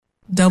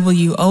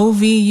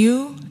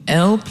WOVU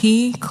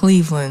LP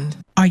Cleveland.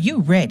 Are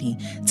you ready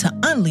to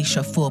unleash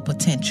your full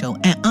potential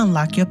and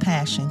unlock your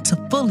passion to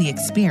fully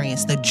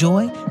experience the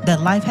joy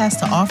that life has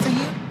to offer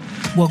you?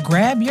 Well,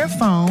 grab your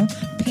phone,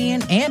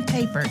 pen, and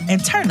paper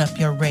and turn up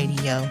your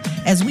radio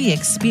as we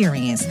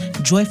experience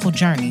Joyful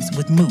Journeys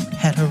with Mwt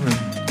Het Heru.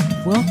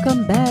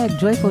 Welcome back,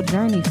 Joyful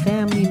Journey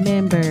family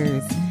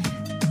members.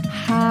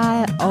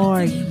 How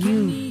are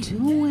you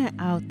doing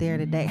out there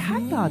today? How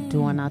y'all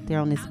doing out there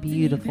on this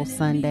beautiful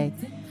Sunday?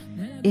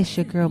 It's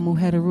your girl Mwt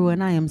Het Heru,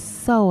 and I am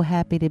so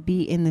happy to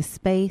be in this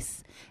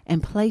space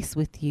and place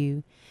with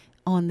you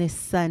on this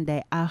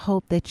Sunday. I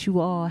hope that you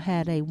all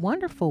had a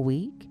wonderful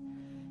week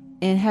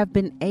and have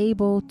been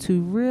able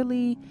to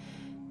really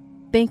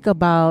think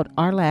about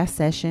our last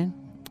session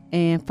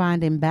and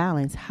finding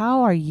balance.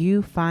 How are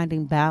you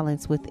finding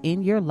balance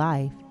within your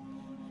life?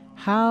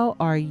 How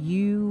are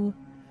you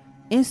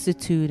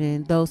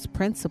instituting those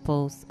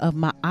principles of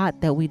Mwt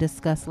that we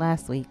discussed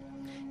last week?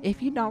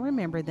 If you don't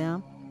remember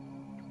them,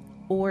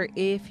 or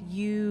if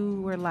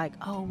you were like,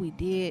 oh, we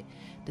did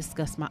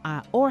discuss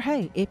Mwt, or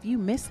hey, if you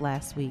missed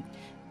last week,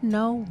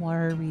 no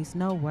worries.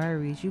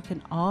 You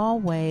can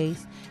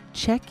always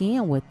check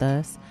in with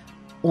us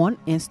on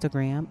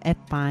Instagram at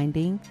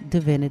Finding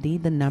Divinity,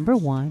 the number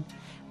 1,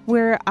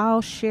 where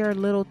I'll share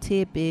little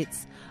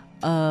tidbits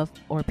of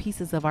or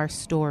pieces of our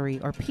story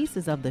or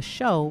pieces of the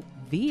show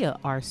via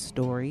our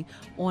story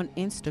on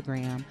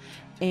Instagram,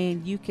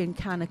 and you can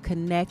kind of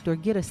connect or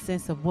get a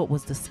sense of what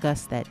was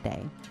discussed that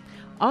day.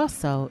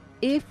 Also,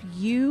 if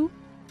you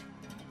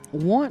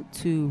want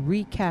to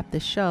recap the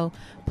show,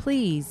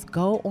 please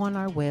go on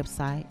our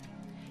website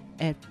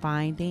at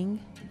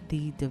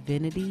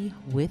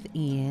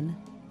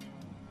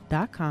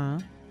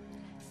findingthedivinitywithin.com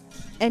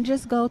and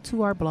just go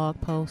to our blog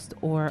post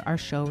or our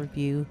show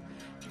review,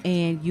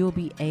 and you'll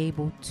be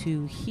able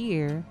to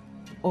hear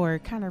or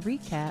kind of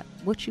recap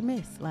what you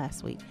missed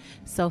last week.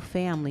 So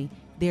family,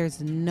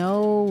 there's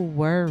no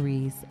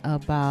worries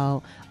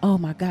about, oh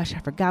my gosh, I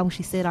forgot what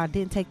she said, or I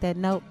didn't take that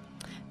note.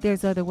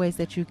 There's other ways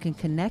that you can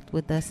connect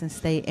with us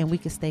and we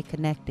can stay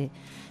connected.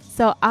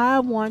 So I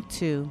want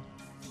to,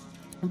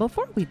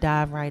 before we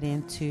dive right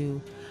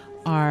into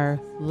our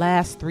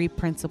last 3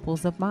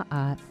 principles of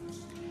Mwt,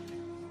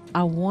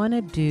 I want to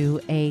do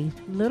a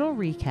little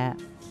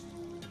recap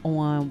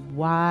on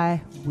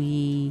why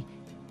we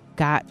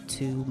got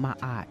to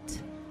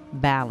Mwt,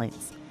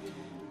 balance.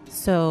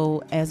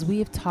 So as we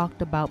have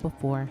talked about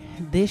before,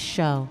 this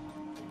show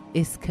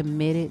is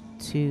committed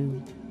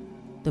to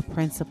the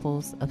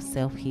principles of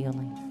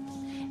self-healing.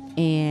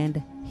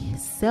 And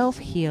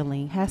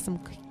self-healing has some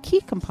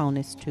key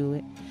components to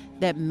it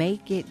that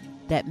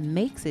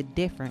makes it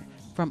different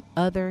from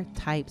other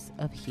types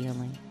of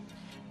healing.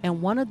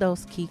 And one of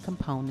those key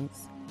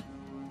components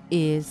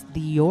is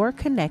your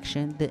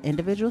connection, the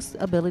individual's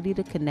ability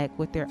to connect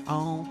with their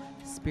own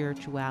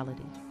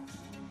spirituality.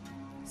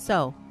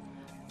 So,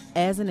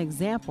 as an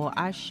example,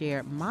 I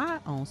share my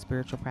own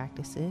spiritual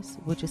practices,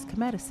 which is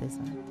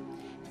Kemeticism.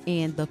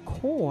 And the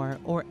core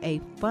or a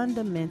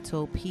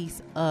fundamental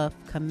piece of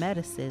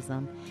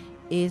Kemeticism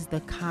is the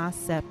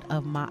concept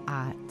of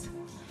Mwt.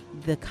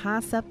 The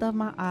concept of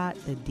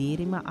Mwt, the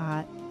deity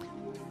Mwt,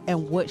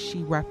 and what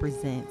she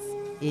represents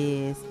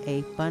is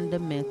a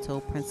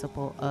fundamental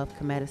principle of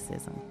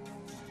Kemeticism.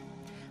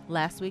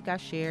 Last week I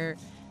shared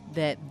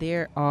that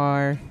there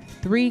are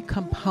 3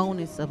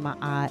 components of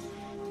Mwt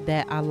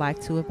that I like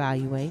to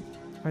evaluate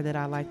or that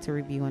I like to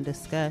review and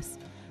discuss,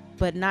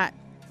 but not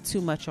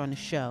too much on the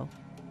show.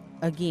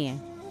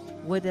 Again,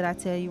 what did I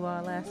tell you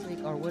all last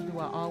week, or what do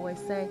I always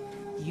say?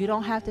 You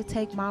don't have to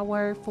take my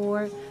word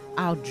for it.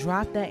 I'll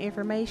drop that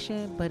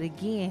information, but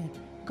again,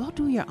 go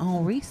do your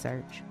own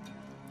research.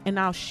 And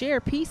I'll share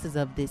pieces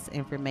of this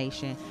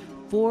information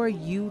for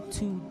you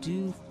to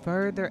do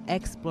further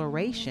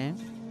exploration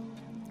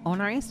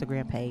on our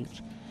Instagram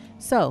page.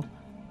 So,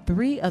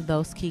 3 of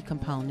those key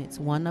components,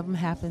 one of them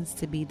happens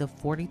to be the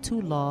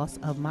 42 laws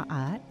of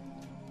Mwt.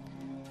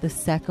 The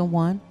second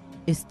one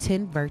is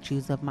 10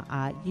 virtues of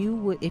Mwt.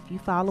 If you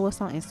follow us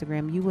on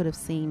Instagram, you would have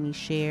seen me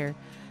share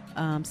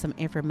some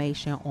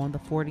information on the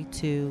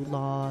 42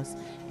 laws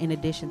in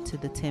addition to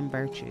the 10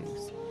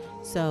 virtues.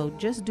 So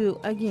just do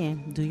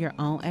your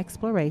own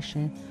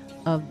exploration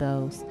of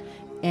those.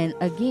 And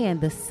again,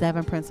 the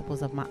 7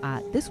 principles of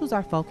Mwt. This was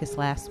our focus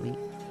last week.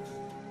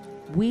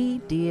 We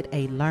did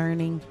a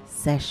learning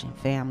session,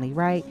 family,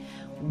 right?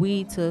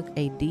 We took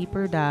a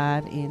deeper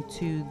dive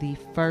into the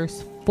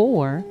first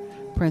 4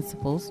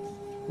 principles,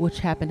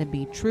 which happen to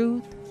be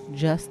truth,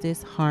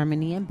 justice,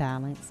 harmony, and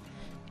balance.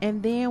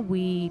 And then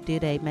we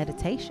did a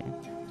meditation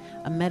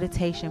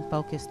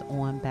focused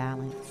on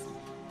balance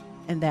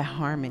and that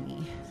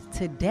harmony.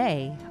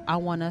 Today, I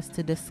want us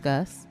to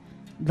discuss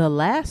the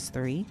last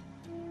 3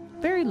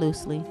 very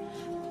loosely,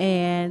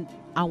 and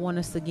I want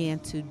us again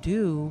to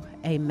do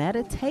a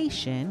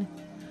meditation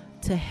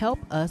to help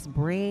us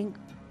bring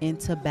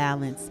into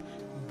balance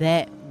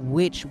that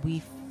which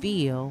we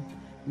feel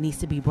needs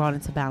to be brought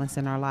into balance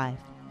in our life.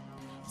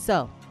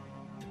 So,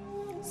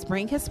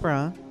 spring has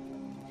sprung,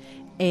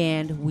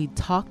 And we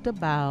talked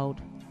about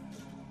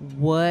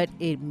what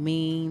it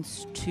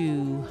means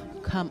to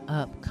come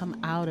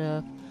out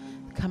of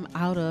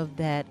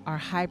that, our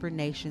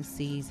hibernation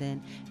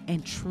season,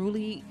 and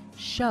truly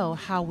show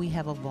how we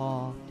have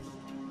evolved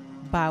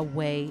by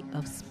way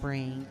of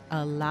spring,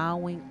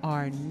 allowing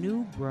our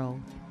new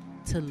growth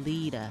to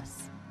lead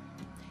us.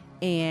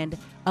 And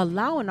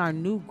allowing our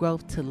new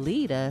growth to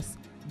lead us,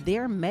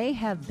 there may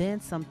have been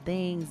some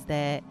things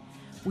that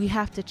we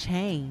have to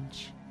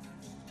change,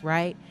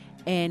 right?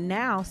 And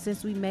now,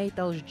 since we made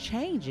those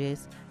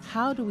changes,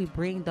 how do we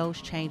bring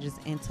those changes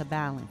into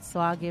balance?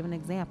 So I'll give an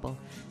example.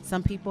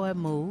 Some people have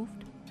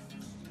moved,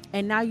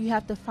 and now you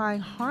have to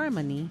find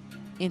harmony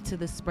into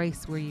the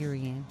space where you're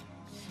in.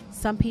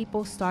 Some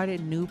people started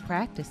new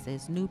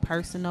practices, new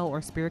personal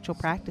or spiritual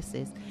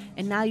practices,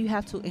 and now you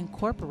have to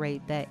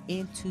incorporate that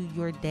into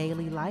your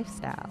daily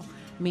lifestyle,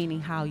 meaning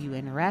how you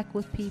interact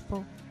with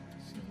people.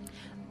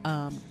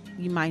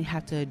 You might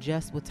have to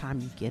adjust what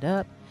time you get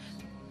up.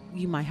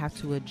 You might have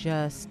to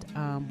adjust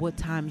what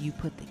time you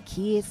put the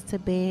kids to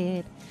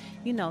bed,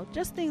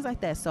 just things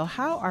like that. So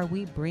how are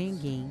we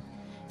bringing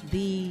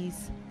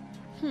these,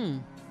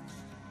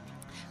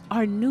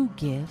 our new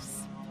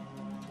gifts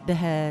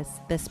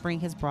that spring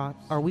has brought,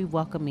 or we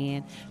welcome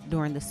in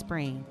during the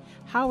spring?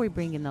 How are we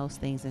bringing those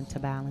things into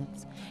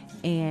balance?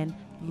 And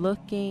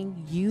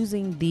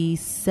using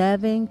these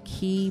 7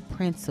 key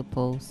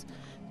principles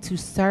to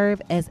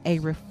serve as a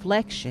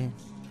reflection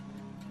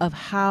of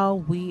how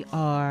we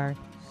are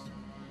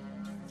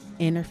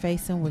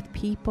interfacing with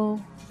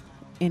people,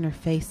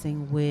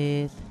 interfacing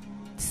with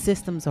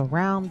systems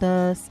around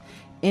us,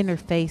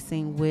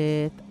 interfacing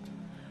with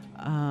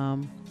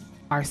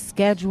our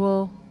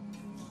schedule,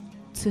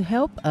 to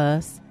help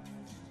us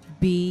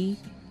be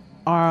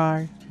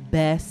our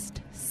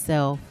best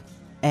self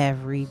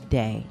every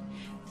day.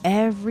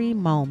 Every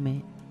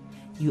moment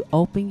you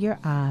open your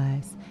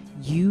eyes,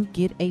 you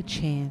get a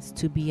chance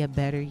to be a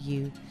better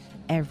you.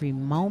 Every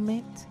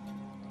moment,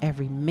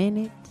 every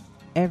minute,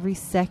 every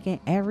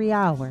second, every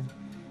hour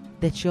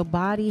that your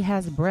body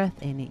has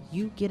breath in it,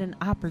 you get an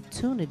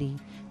opportunity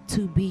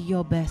to be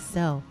your best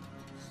self.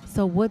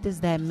 So what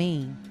does that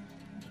mean?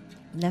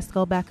 Let's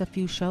go back a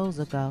few shows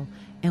ago,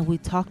 and we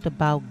talked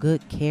about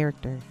good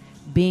character,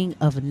 being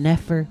of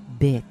never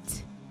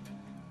bit.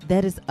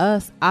 That is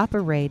us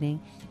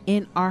operating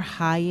in our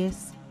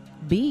highest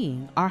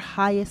being, our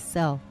highest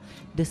self,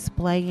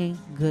 displaying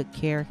good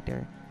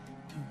character.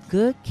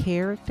 Good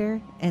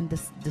character and the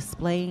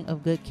displaying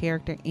of good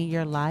character in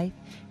your life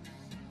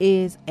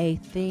is a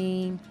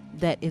theme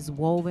that is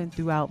woven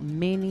throughout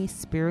many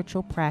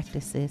spiritual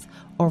practices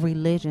or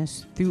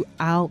religions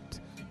throughout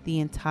the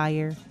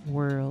entire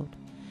world.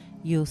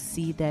 You'll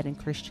see that in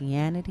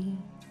Christianity.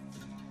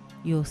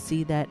 You'll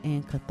see that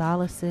in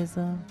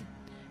Catholicism.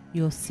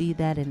 You'll see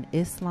that in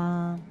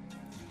Islam.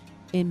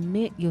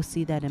 You'll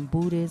see that in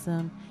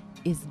Buddhism,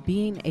 is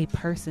being a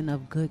person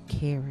of good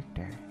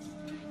character.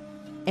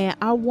 And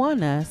I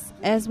want us,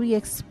 as we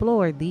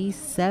explore these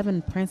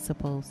 7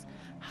 principles,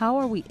 how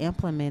are we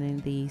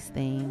implementing these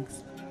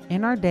things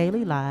in our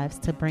daily lives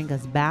to bring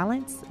us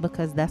balance,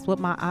 because that's what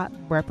my art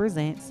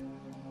represents,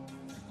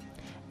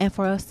 and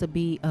for us to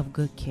be of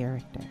good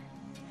character.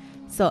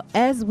 So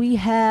as we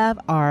have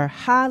our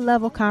high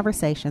level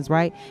conversations,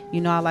 right?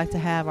 I like to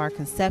have our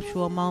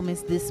conceptual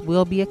moments. This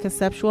will be a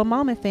conceptual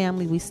moment,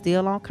 family. We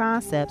still on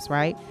concepts,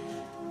 right?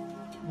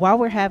 While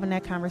we're having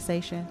that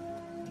conversation,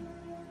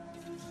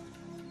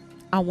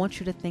 I want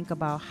you to think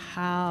about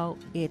how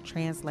it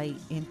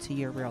translates into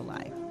your real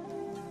life.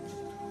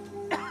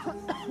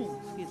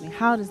 Excuse me.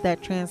 How does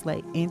that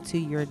translate into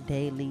your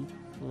daily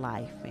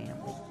life,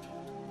 family?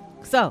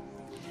 So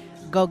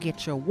go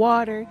get your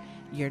water,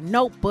 your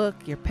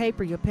notebook, your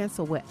paper, your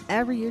pencil,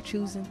 whatever you're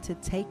choosing to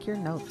take your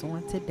notes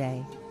on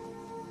today,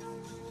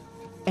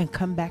 and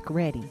come back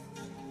ready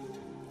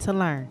to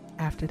learn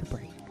after the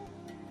break.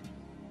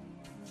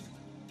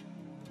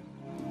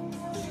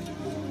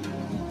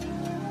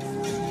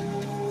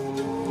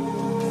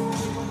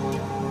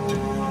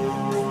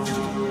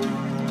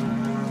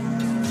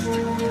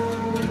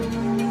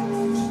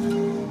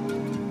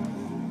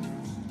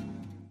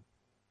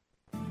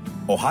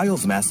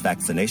 Ohio's mass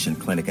vaccination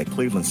clinic at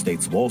Cleveland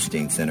State's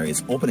Wolstein Center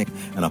is opening,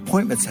 and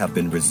appointments have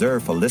been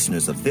reserved for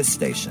listeners of this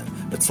station,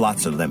 but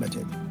slots are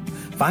limited.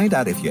 Find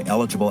out if you're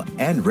eligible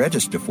and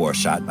register for a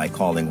shot by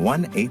calling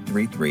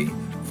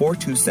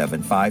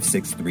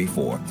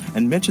 1-833-427-5634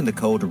 and mention the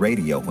code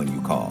RADIO when you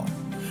call.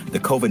 The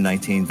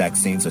COVID-19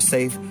 vaccines are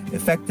safe,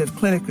 effective,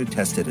 clinically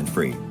tested, and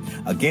free.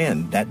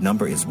 Again, that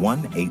number is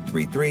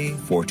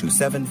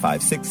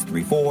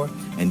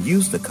 1-833-427-5634 and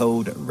use the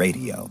code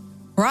RADIO.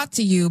 Brought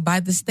to you by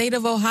the state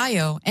of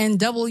Ohio and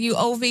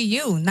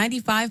WOVU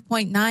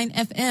 95.9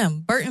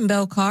 FM, Burton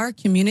Bell Carr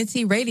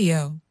Community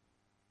Radio.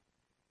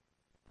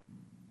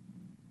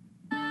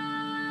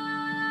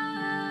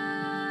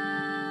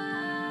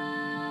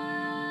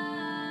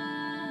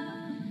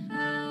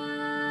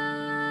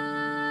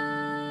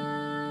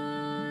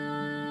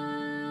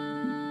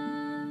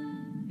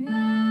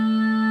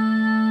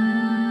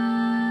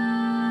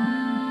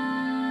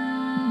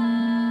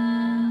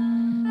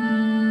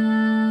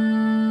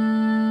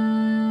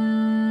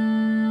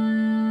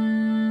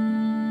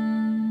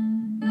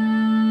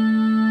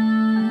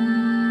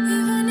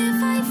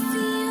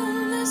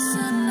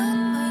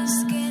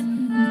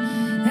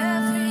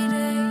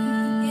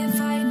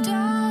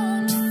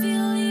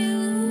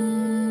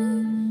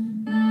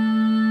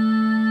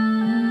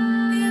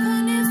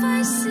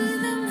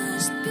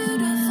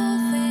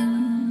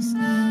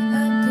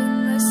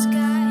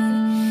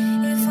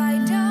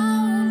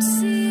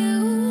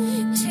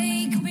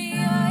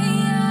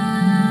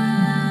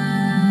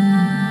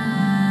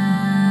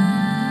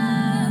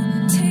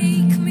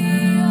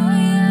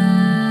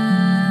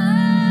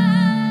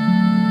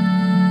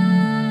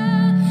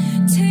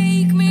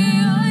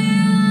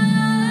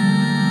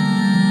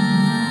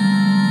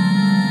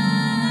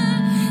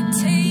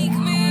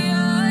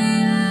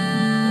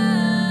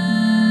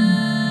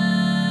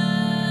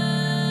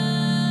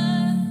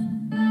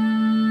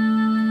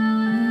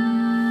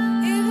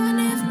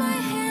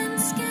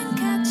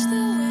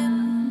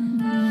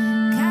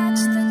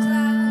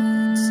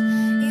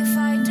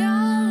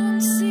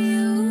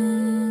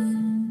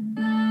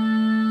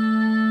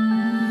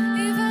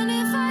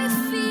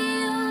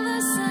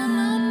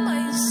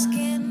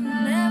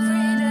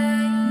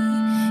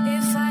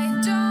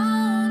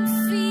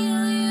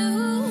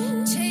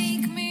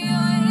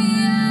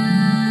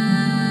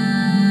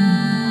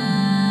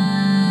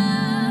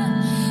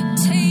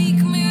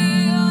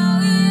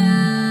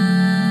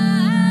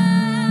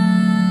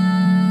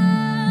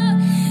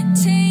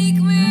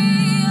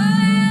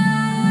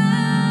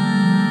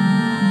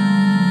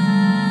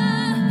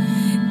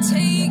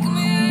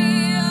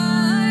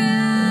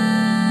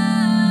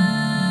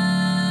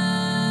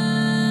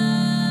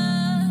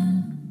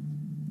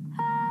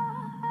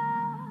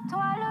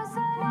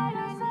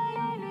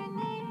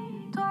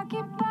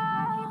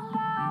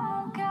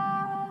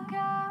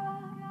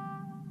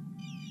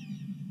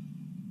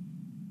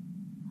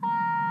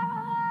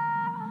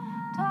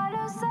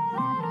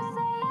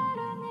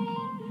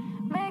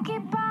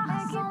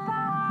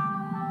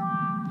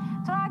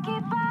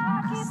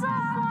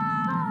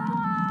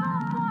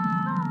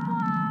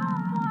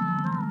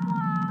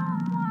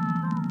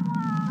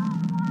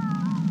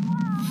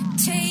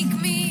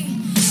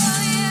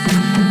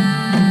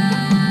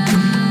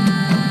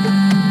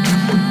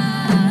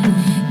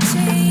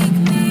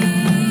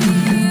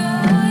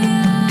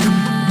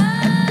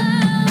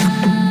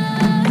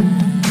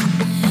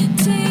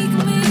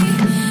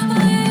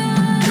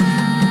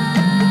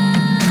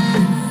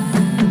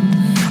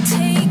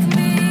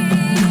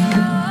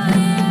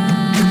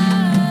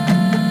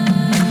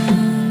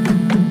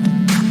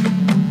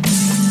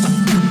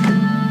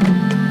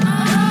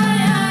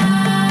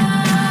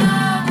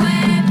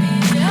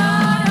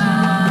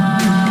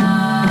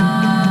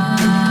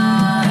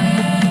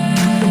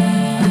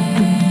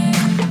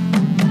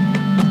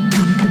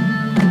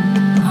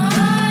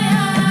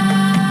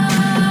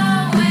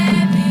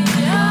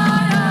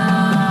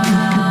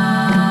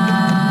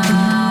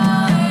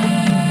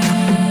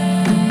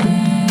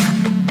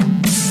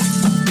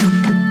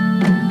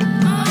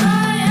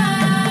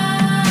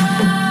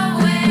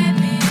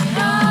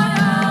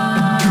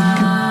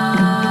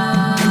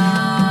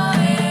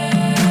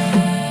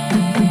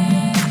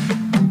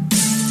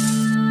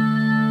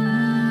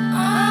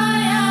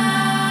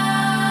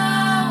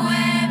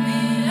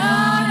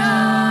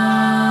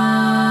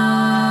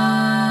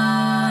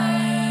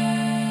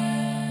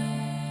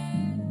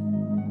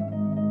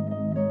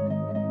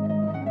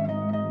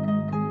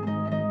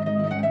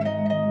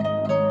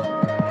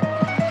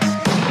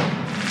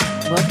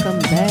 Welcome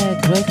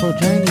back, Joyful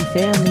Journey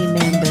family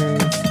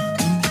members.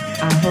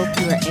 I hope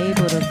you are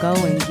able to go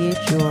and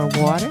get your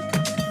water.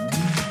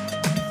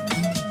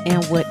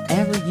 And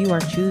whatever you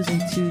are choosing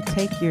to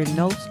take your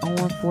notes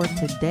on for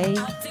today,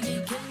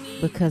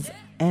 because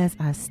as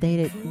I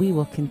stated, we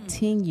will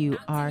continue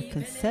our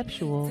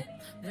conceptual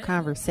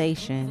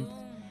conversation.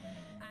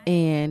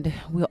 And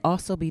we'll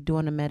also be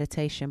doing a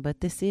meditation,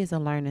 but this is a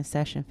learning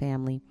session,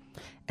 family,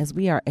 as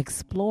we are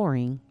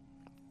exploring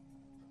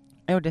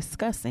or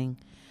discussing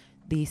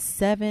the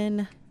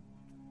 7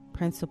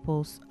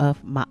 principles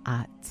of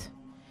Ma'at.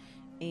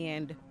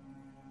 And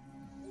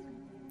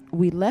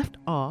we left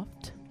off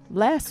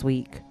last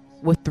week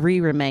with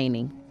 3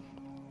 remaining.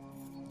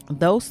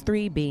 Those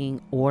 3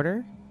 being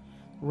order,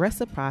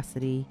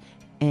 reciprocity,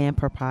 and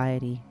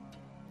propriety.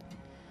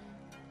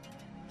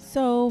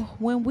 So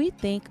when we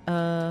think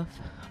of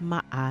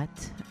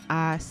Ma'at,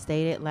 I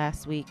stated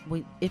last week,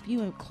 if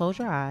you close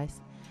your eyes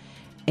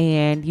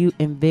and you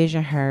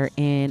envision her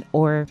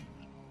or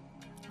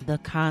the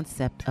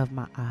concept of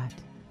Ma'at,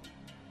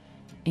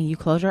 and you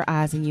close your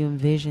eyes and you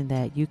envision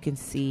that, you can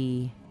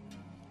see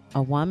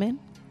a woman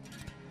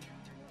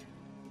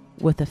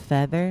with a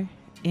feather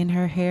in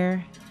her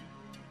hair,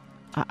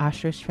 an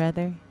ostrich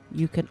feather.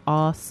 You can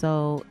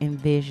also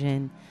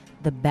envision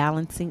the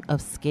balancing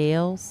of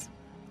scales,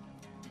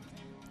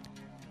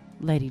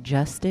 Lady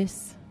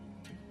Justice.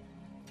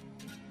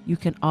 You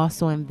can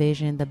also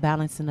envision the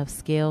balancing of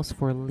scales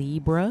for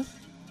Libra.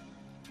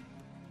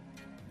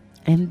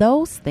 And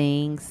those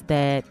things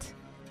that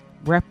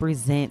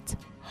represent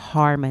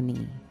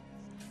harmony,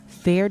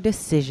 fair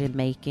decision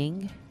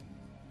making,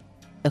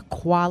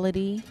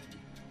 equality,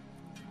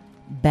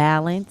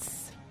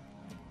 balance,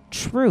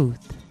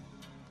 truth,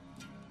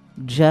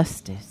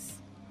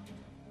 justice.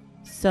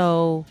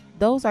 So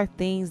those are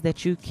things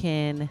that you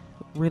can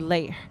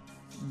relate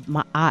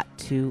Ma'at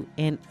to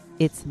in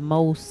its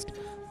most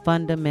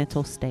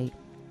fundamental state.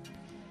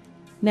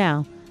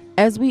 Now,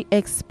 as we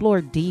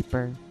explore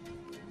deeper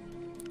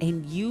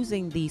in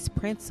using these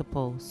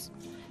principles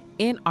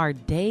in our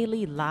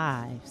daily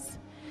lives,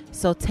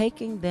 so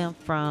taking them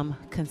from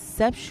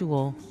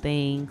conceptual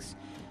things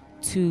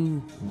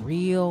to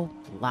real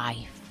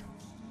life,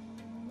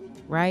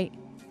 right?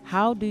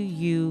 How do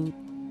you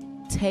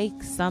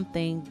take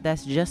something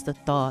that's just a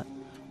thought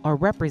or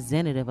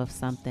representative of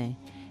something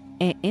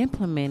and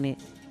implement it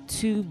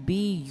to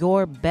be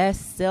your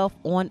best self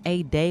on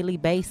a daily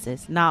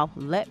basis? Now,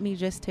 let me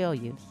just tell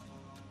you,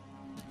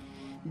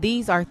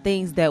 these are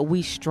things that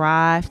we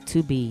strive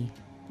to be.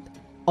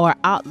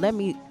 Let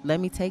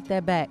me take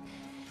that back.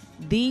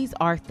 These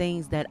are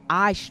things that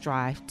I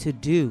strive to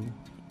do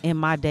in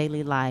my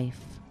daily life.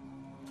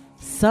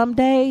 Some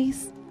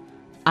days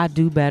I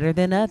do better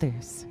than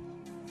others,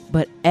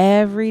 but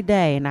every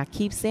day, and I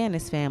keep saying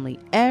this, family,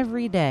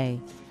 every day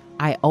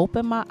I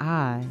open my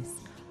eyes,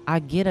 I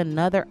get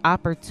another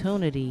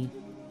opportunity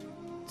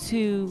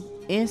to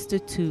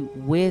institute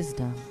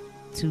wisdom,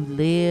 to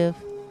live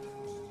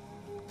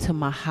to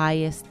my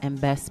highest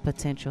and best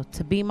potential,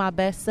 to be my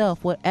best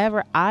self,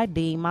 whatever I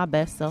deem my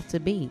best self to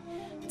be,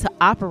 to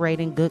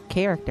operate in good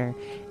character.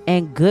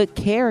 And good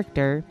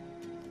character,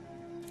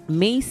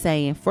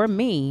 for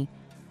me,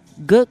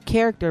 good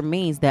character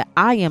means that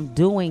I am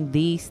doing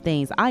these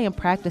things. I am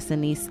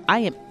practicing these. I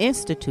am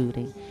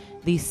instituting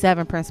these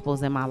 7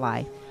 principles in my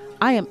life.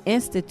 I am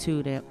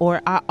instituting,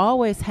 or I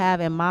always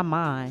have in my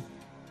mind,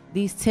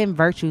 these 10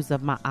 virtues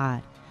of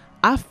Ma'at.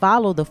 I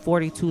follow the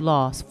 42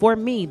 laws. For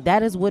me,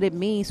 that is what it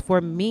means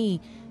for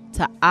me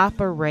to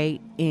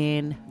operate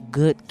in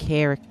good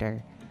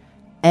character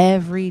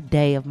every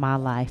day of my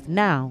life.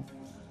 Now,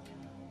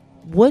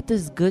 what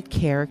does good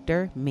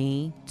character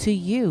mean to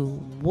you?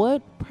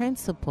 What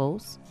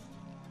principles,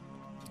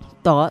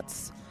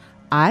 thoughts,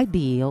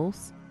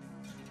 ideals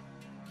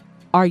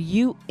are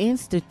you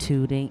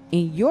instituting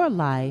in your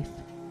life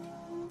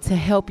to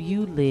help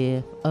you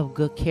live of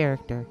good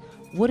character?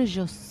 What is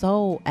your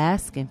soul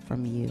asking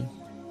from you?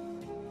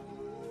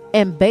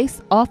 And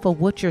based off of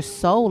what your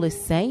soul is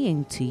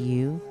saying to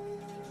you,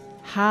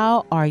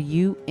 how are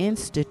you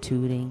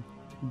instituting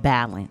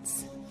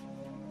balance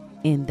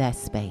in that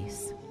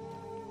space?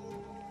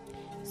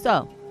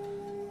 So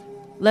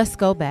let's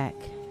go back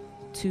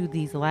to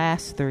these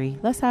last 3.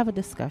 Let's have a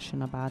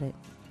discussion about it.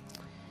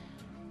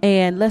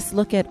 And let's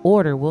look at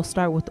order. We'll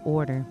start with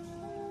order.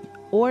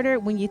 Order,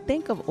 when you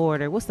think of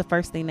order, what's the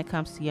first thing that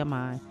comes to your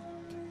mind?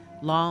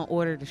 Long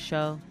order to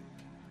show?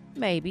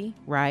 Maybe,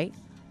 right?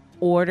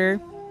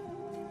 Order,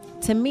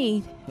 to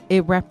me,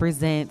 it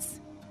represents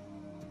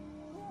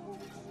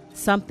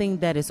something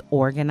that is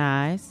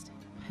organized,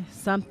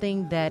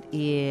 something that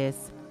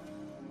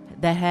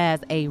has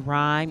a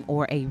rhyme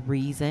or a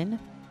reason,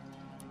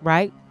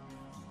 right?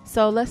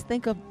 So let's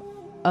think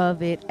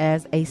of it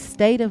as a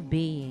state of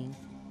being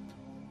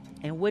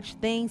in which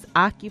things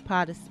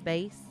occupy the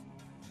space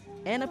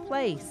and a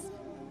place.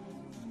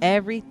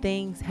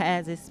 Everything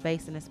has its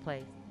space and its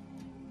place.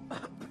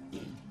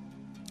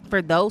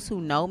 For those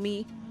who know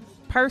me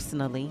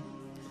personally,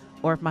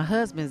 or if my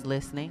husband's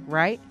listening,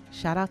 right?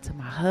 Shout out to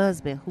my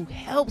husband who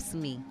helps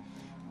me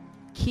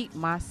keep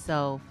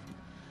myself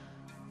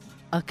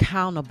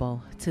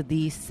accountable to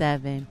these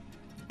 7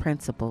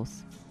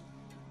 principles.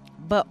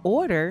 But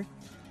order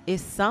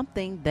is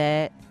something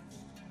that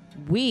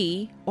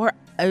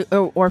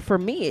or for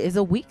me, is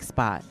a weak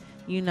spot.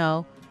 You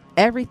know,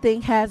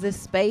 everything has its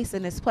space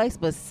and its place,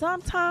 but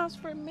sometimes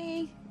for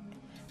me,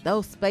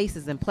 those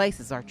spaces and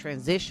places are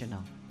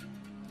transitional.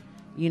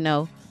 You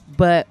know,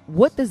 but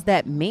what does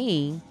that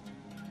mean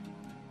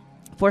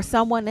for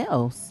someone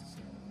else?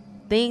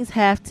 Things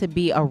have to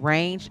be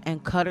arranged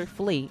and cluttered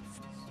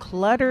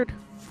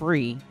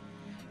free.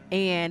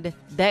 And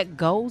that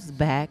goes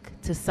back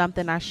to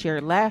something I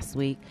shared last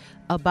week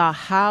about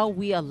how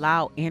we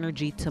allow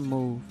energy to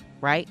move,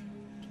 right?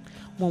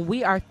 When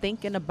we are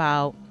thinking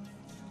about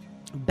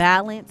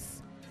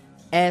balance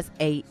as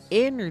a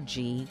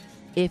energy,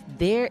 if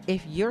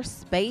your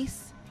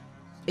space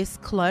is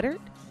cluttered,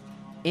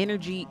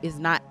 energy is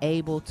not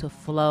able to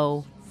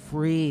flow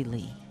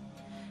freely.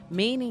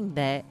 Meaning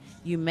that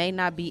you may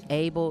not be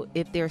able,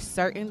 if there's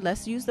certain,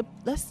 let's use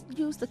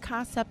the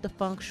concept of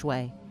feng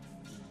shui.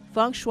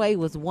 Feng shui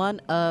was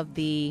one of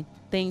the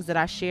things that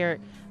I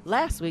shared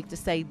last week to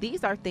say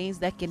these are things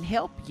that can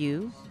help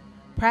you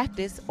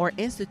practice or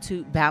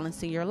institute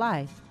balance in your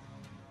life.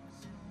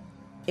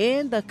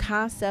 In the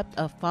concept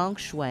of feng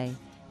shui,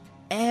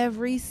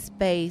 every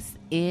space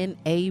in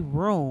a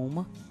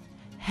room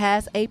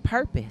has a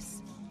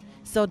purpose.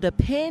 So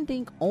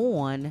depending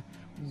on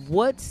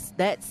what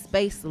that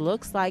space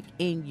looks like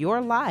in your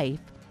life,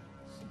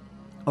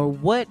 or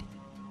what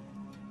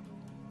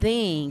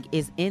thing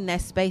is in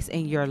that space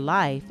in your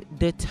life,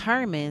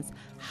 determines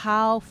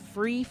how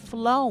free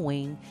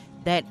flowing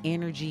that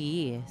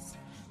energy is.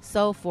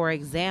 So for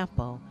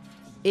example,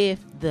 if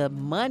the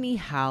money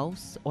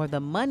house or the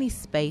money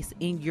space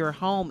in your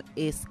home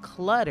is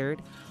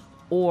cluttered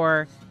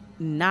or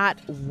not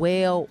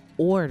well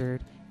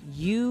ordered,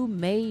 you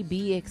may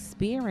be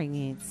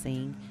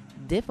experiencing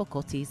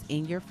difficulties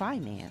in your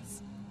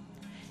finance.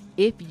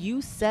 If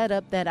you set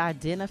up that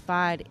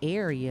identified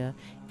area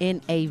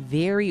in a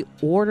very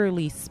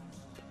orderly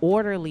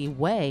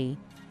way,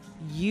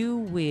 you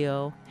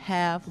will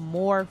have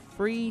more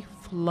free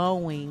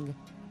flowing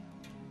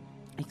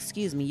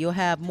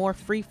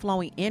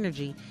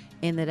energy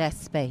into that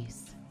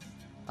space.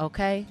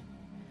 Okay?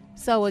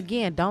 So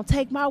again, don't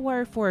take my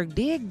word for it.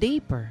 Dig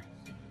deeper.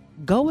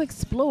 Go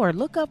explore.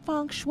 Look up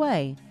feng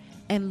shui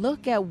and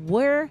look at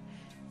where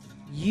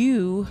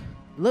you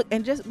look,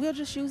 and we'll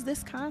just use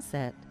this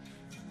concept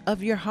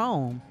of your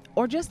home,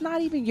 or just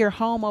not even your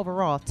home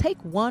overall. Take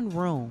one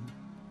room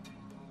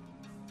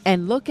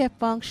and look at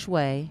feng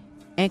shui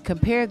and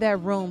compare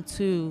that room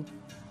to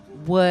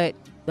what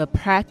the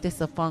practice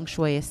of feng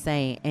shui is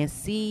saying, and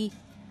see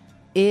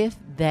if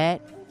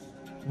that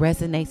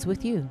resonates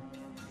with you.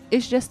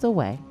 It's just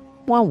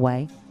one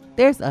way.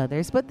 There's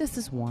others, but this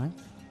is one.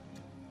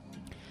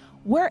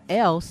 Where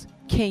else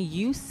can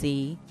you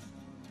see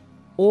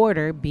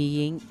order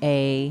being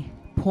a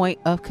point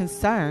of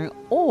concern?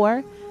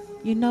 Or,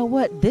 you know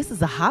what, this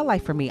is a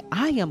highlight for me.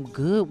 I am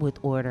good with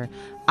order.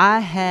 I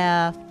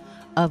have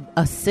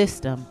a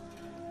system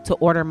to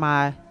order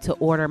my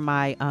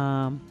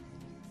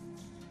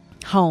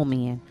home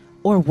in,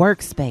 or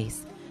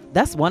workspace.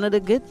 That's one of the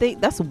good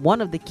things. That's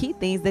one of the key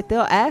things that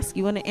they'll ask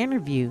you in an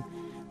interview,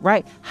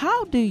 right?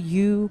 How do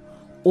you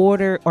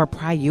order or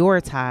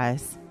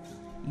prioritize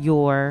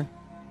your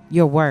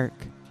work?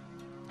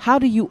 How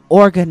do you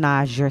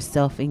organize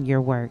yourself in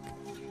your work?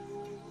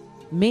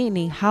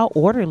 Meaning, how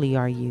orderly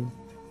are you?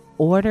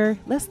 Order,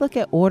 let's look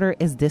at order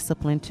as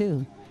discipline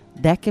too.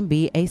 That can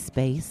be a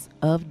space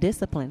of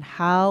discipline.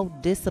 How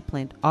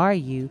disciplined are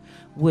you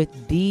with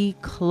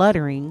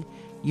decluttering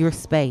your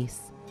space?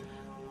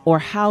 Or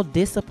how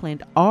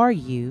disciplined are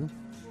you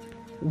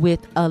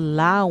with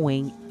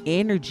allowing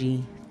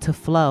energy to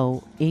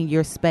flow in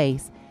your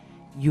space,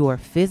 your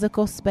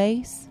physical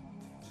space,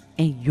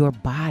 and your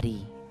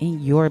body? In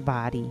your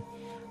body,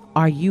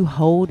 are you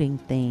holding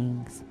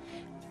things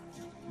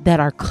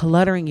that are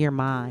cluttering your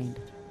mind?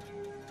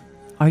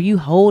 Are you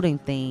holding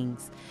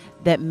things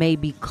that may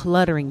be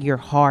cluttering your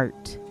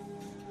heart?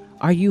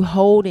 Are you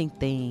holding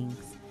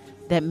things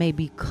that may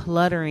be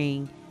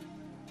cluttering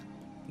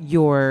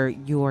your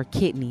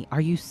kidney?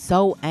 Are you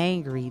so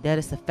angry that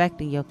it's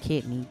affecting your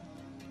kidney?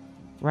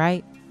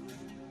 Right?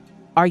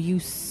 Are you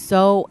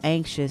so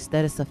anxious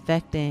that it's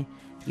affecting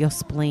your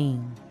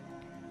spleen?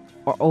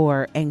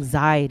 Or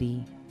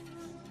anxiety?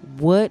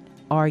 What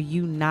are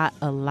you not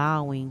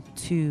allowing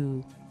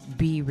to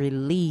be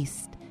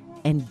released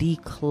and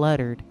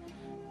decluttered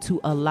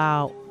to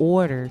allow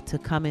order to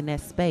come in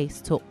that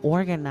space, to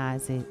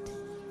organize it,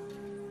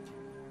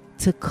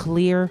 to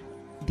clear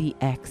the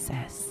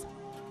excess?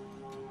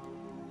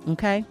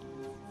 Okay?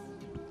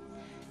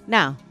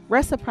 Now,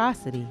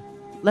 reciprocity.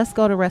 Let's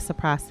go to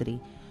reciprocity.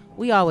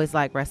 We always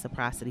like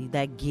reciprocity,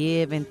 that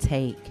give and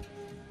take.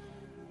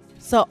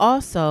 So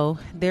also,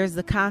 there's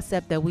the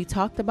concept that we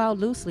talked about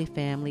loosely,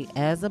 family,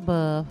 as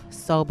above,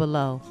 so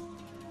below.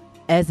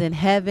 As in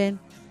heaven,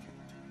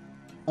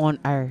 on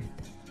earth.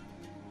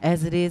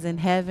 As it is in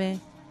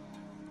heaven,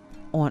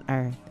 on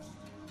earth.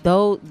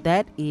 Though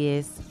that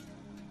is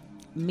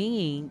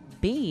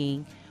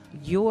being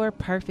your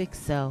perfect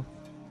self.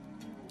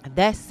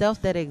 That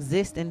self that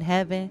exists in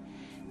heaven,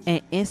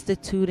 and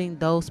instituting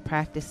those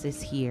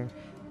practices here.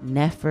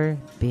 Nefer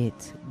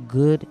bit,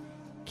 good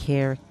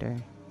character,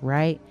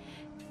 right?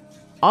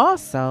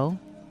 Also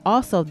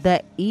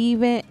that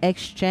even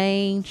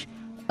exchange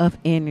of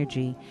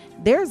energy.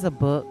 There's a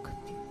book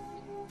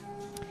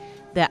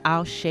that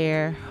I'll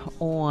share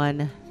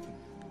on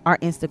our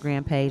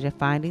Instagram page at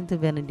Finding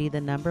Divinity,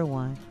 the number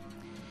 1.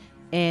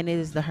 And it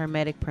is the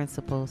Hermetic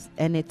Principles.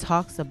 And it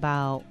talks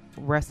about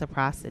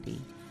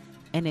reciprocity.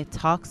 And it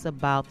talks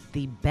about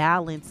the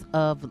balance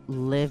of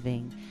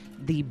living,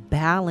 the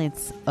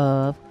balance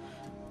of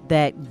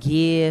that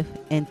give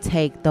and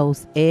take,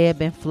 those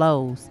ebb and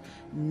flows,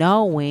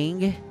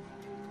 knowing,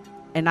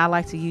 and I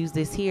like to use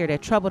this here,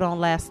 that trouble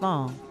don't last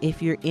long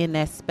if you're in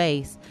that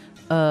space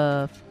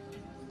of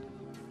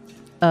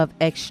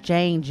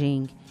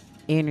exchanging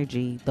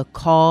energy, the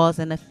cause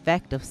and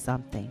effect of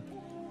something,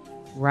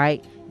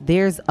 right?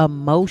 There's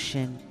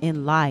emotion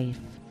in life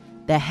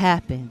that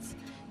happens.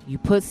 You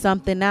put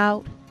something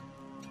out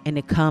and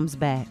it comes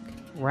back,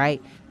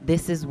 right?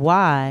 This is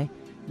why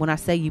when I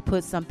say you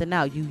put something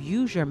out, you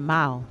use your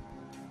mouth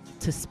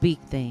to speak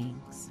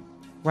things,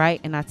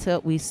 right? And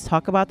we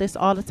talk about this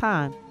all the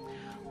time.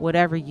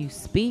 Whatever you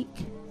speak,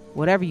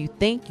 whatever you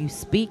think, you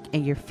speak,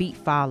 and your feet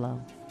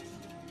follow.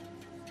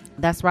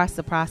 That's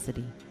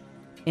reciprocity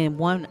in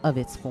one of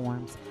its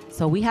forms.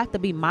 So we have to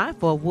be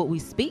mindful of what we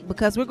speak,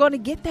 because we're going to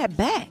get that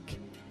back.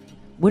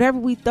 Whatever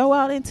we throw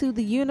out into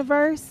the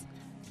universe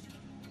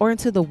or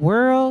into the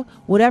world,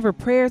 whatever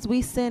prayers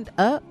we send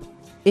up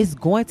is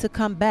going to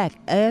come back.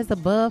 As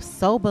above,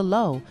 so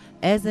below.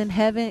 As in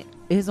heaven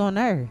is on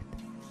earth.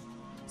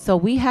 So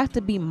we have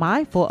to be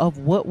mindful of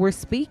what we're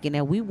speaking,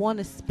 and we want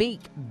to speak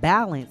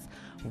balance,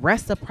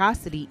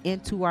 reciprocity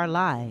into our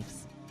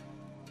lives.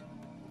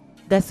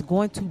 That's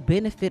going to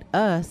benefit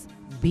us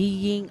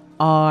being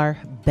our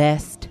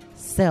best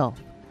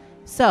self.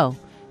 So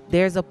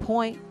there's a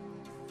point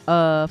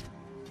of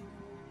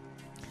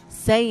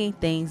saying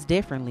things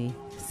differently.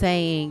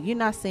 Saying, you're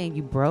not saying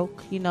you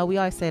broke. You know, we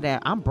always say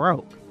that I'm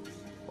broke.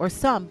 Or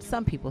some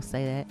people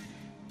say that.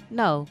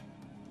 No,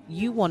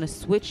 you want to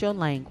switch your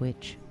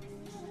language.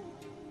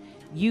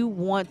 You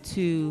want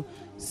to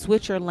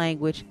switch your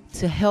language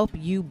to help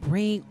you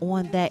bring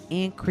on that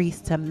increase,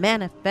 to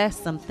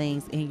manifest some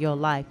things in your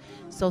life.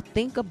 So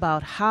think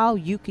about how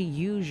you can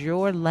use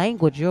your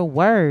language, your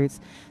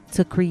words,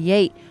 to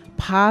create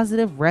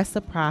positive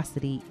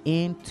reciprocity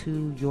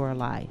into your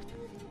life.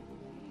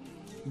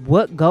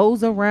 What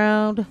goes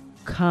around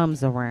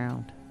comes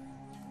around.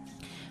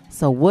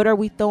 So what are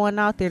we throwing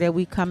out there that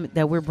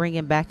we're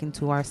bringing back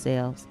into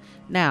ourselves?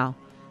 Now,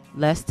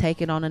 let's take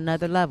it on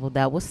another level.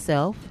 That was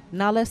self.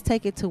 Now let's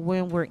take it to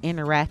when we're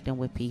interacting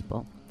with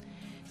people.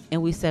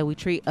 And we say we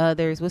treat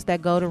others. What's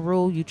that golden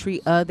rule? You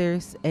treat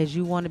others as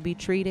you want to be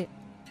treated.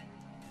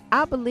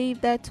 I believe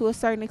that to a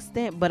certain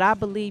extent, but I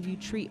believe you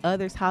treat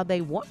others how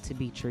they want to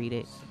be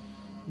treated.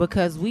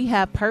 Because we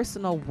have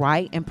personal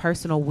right and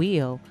personal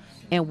will.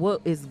 And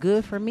what is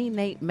good for me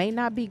may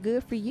not be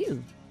good for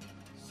you.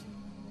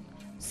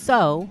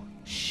 So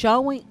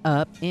showing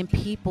up in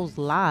people's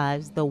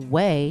lives the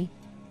way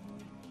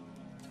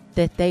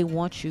that they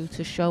want you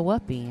to show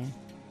up in,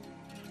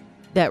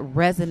 that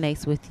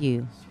resonates with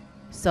you.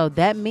 So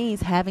that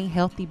means having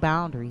healthy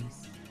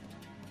boundaries,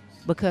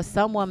 because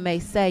someone may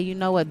say, you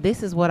know what,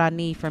 this is what I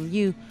need from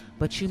you,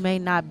 but you may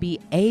not be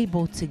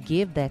able to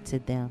give that to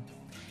them.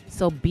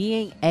 So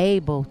being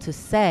able to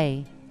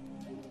say,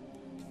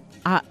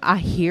 I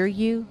hear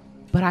you,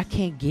 but I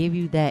can't give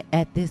you that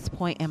at this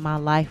point in my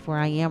life where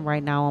I am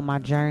right now on my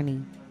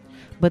journey.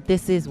 But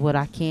this is what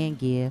I can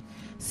give.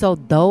 So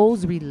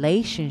those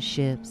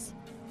relationships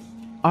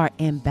are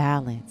in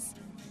balance,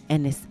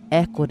 and it's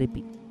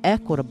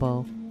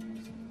equitable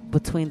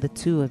between the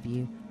two of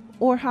you,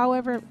 or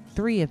however,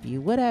 3 of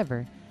you,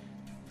 whatever,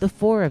 the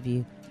 4 of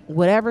you,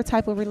 whatever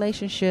type of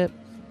relationship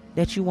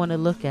that you want to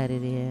look at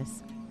it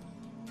is.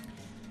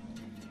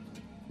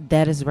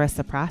 That is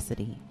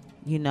reciprocity.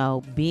 You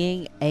know,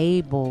 being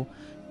able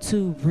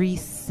to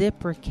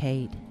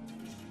reciprocate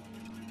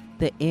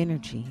the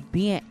energy,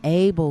 being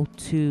able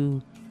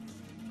to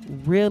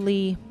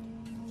really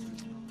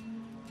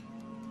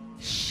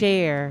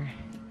share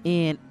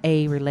in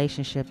a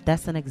relationship.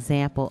 That's an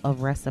example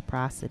of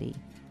reciprocity.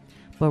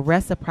 But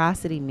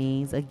reciprocity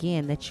means,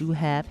 again, that you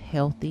have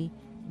healthy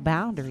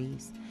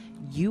boundaries.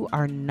 You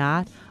are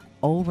not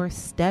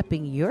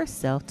overstepping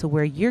yourself to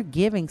where you're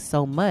giving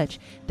so much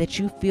that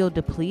you feel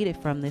depleted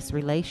from this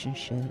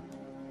relationship.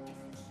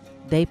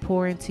 They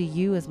pour into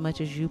you as much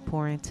as you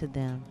pour into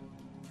them.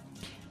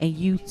 And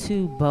you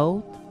two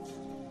both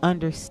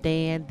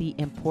understand the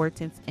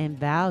importance and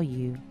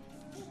value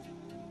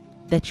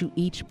that you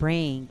each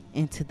bring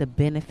into the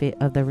benefit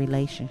of the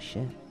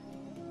relationship.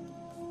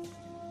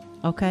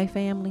 Okay,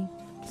 family?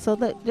 So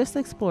just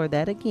explore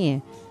that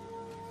again.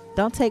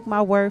 Don't take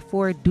my word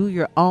for it. Do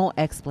your own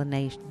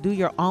explanation. Do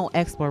your own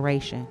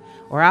exploration.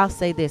 Or I'll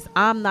say this,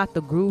 I'm not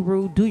the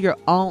guru. Do your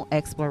own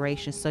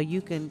exploration so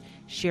you can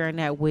share in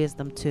that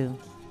wisdom too.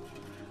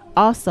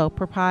 Also,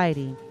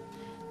 propriety.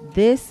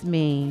 This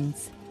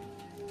means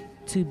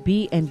to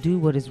be and do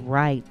what is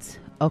right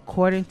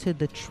according to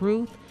the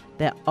truth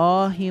that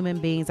all human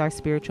beings are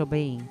spiritual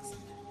beings.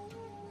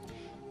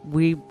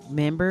 We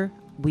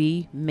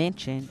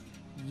mentioned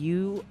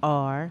you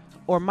are,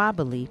 or my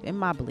belief, in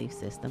my belief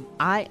system,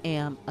 I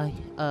am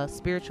a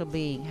spiritual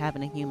being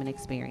having a human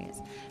experience,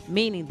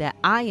 meaning that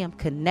I am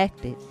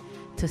connected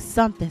to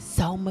something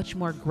so much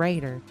more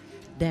greater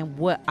than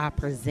what I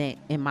present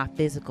in my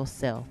physical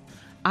self.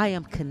 I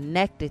am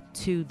connected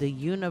to the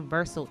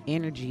universal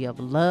energy of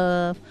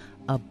love,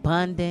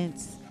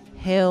 abundance,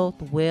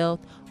 health, wealth.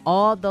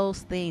 All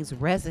those things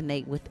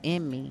resonate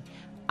within me.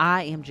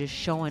 I am just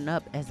showing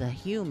up as a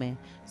human.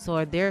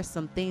 So there are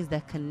some things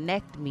that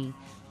connect me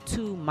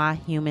to my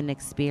human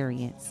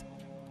experience.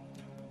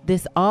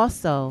 This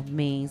also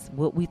means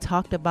what we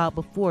talked about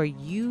before.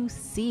 You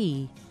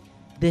see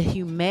the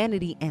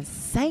humanity and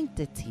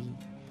sanctity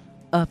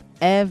of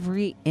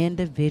every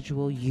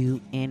individual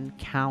you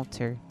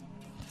encounter.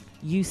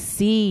 You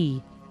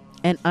see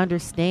and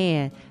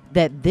understand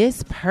that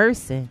this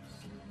person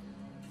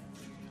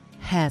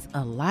has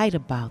a light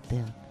about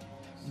them.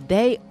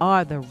 They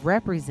are the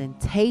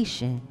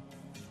representation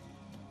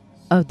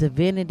of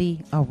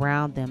divinity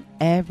around them.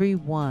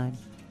 Everyone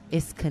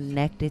is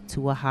connected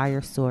to a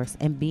higher source,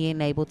 and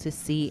being able to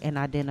see and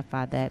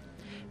identify that,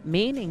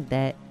 meaning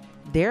that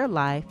their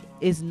life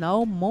is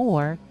no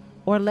more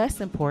or less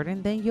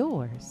important than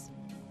yours.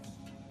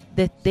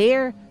 That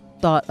their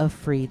thought of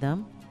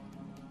freedom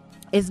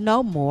is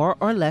no more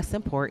or less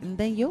important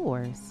than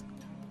yours.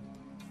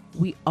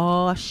 We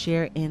all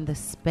share in the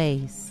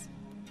space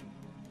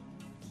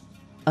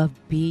of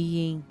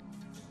being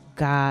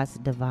God's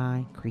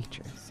divine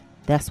creatures.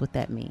 That's what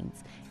that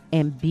means.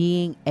 And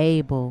being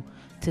able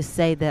to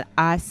say that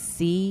I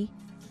see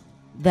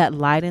that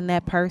light in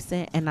that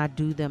person and I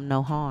do them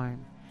no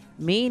harm.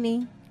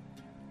 Meaning,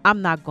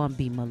 I'm not going to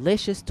be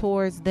malicious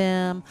towards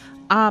them.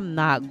 I'm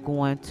not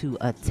going to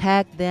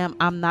attack them.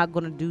 I'm not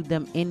going to do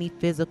them any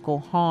physical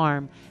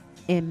harm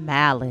in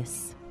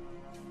malice.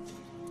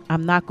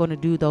 I'm not going to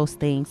do those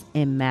things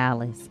in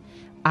malice.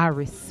 I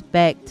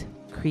respect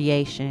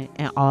creation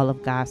and all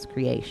of God's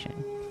creation.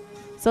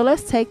 So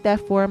let's take that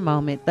for a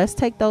moment. Let's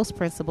take those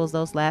principles,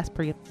 those last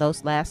 3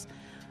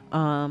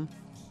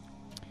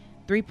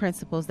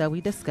 principles that we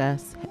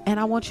discussed, and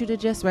I want you to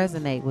just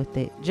resonate with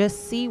it.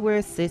 Just see where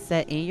it sits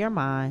at in your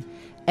mind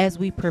as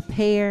we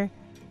prepare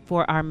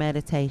for our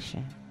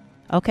meditation.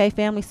 Okay,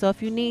 family? So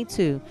if you need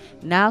to,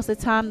 now's the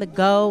time to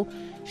go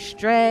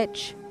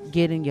stretch,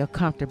 get in your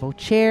comfortable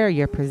chair,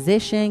 your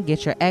position,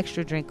 get your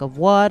extra drink of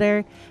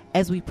water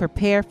as we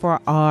prepare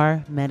for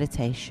our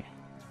meditation.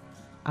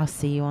 I'll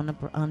see you on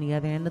the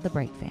other end of the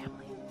break, family.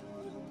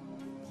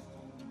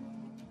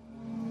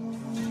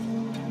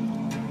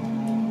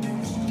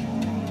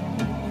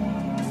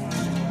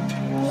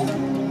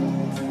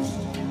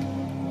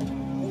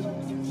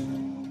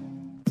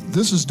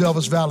 This is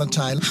Delvis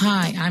Valentine.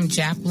 Hi, I'm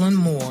Jacqueline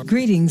Moore.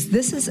 Greetings,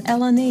 this is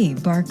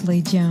Eleni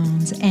Barclay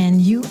Jones,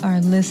 and you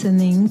are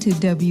listening to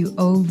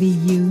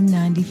WOVU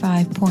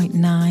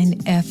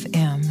 95.9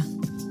 FM.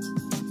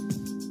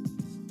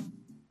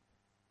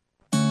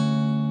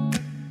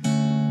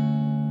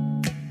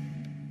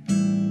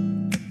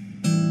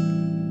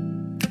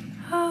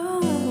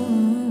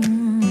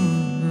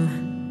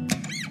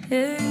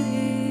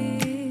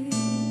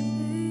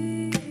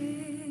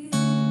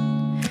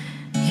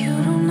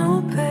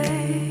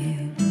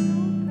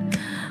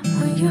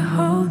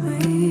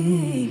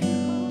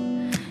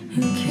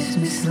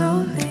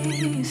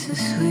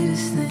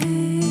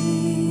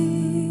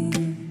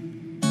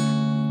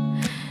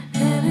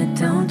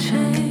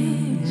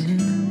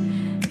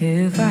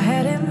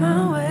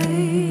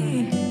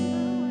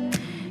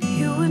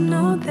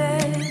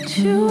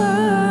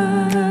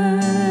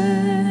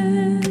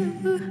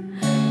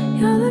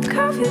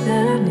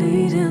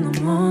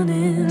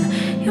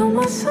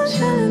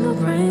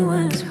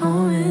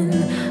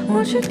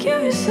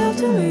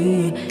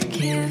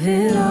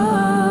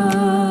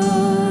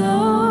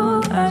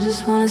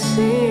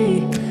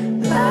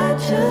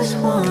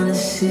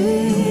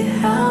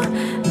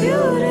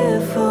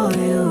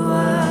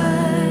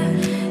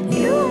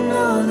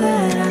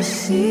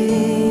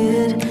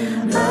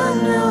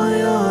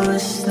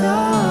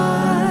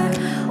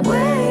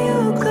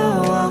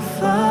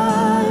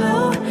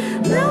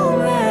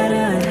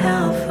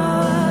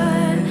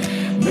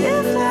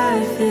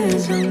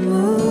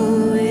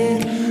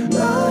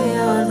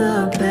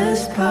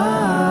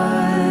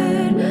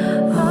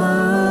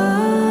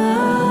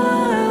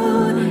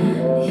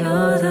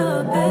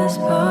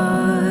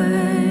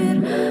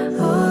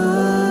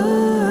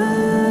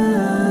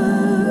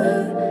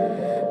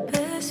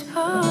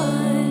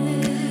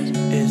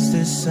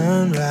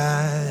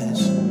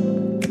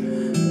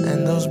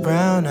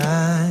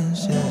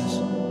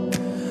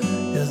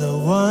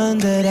 one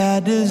that I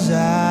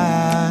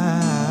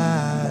desire.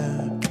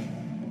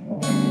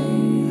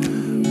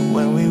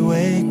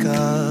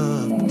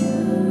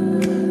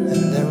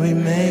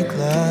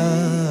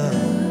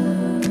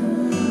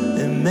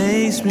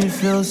 makes me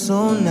feel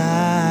so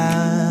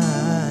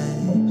nice.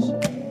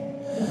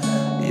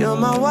 You're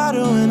my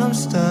water when I'm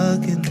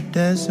stuck in the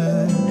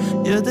desert.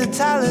 You're the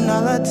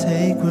Tylenol I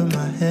take when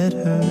my head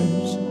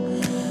hurts.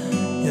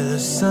 You're the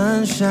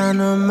sunshine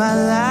of my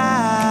life.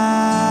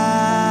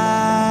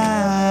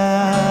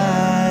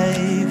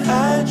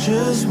 I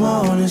just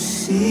wanna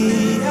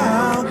see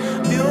how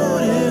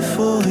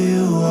beautiful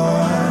you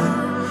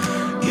are.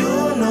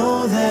 You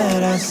know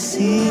that I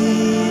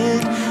see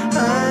it.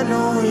 I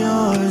know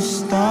you're a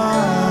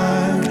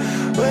star.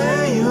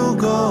 Where you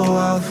go,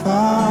 I'll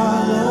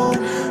follow,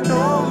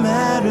 no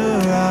matter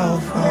how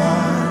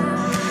far.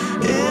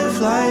 If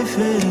life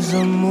is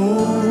a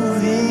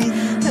movie,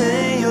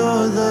 then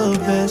you're the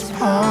best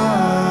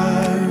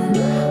part.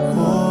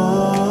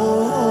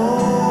 Oh,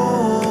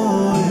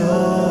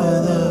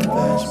 you're the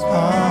best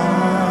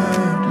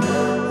part.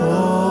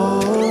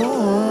 Oh,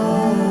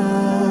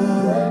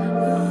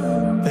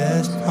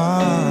 best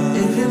part.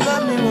 If you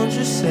love me, won't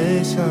you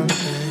say something?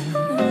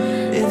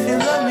 If you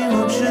love me,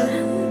 won't you?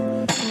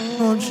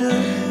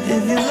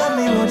 If you love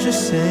me, won't you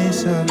say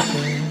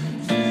something?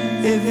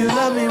 If you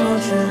love me,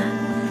 won't you?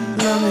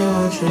 Love me,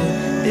 won't you?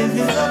 If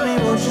you love me,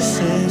 won't you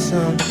say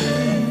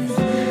something?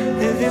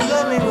 If you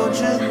love me, won't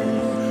you?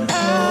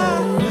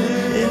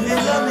 If you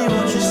love me,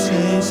 won't you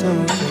say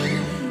something?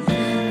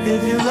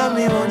 If you love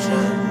me, won't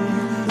you?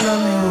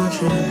 Love me, won't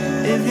you?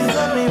 If you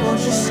love me,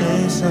 won't you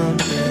say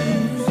something?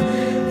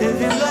 If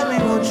you love me,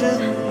 won't you?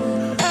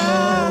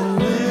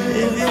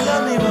 If you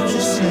love me, won't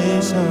you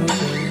say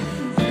something?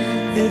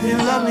 If you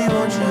love me,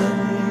 won't you?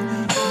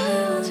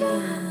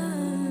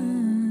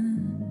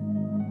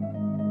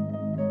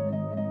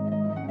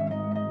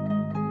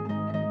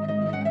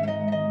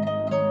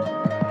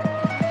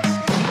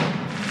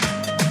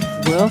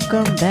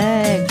 Welcome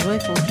back,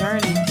 Joyful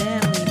Journey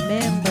family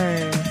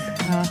members.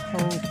 I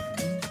hope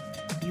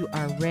you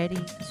are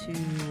ready to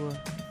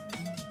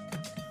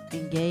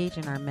engage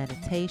in our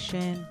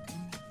meditation.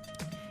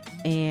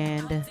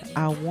 And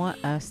I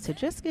want us to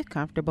just get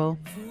comfortable.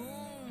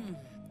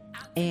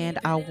 And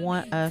I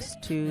want us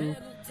to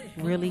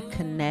really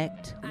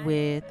connect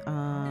with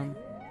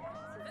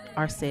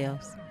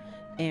ourselves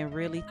and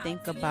really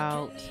think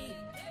about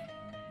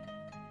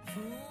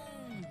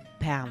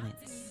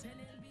balance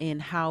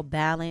and how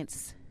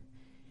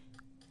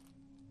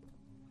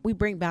we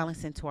bring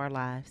balance into our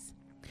lives.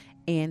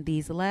 And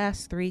these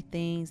last three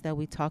things that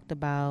we talked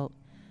about,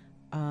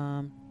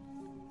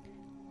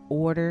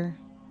 order,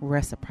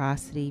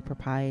 reciprocity,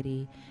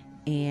 propriety,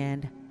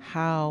 and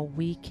how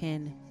we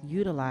can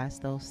utilize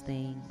those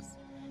things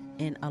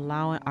in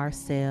allowing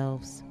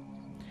ourselves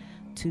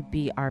to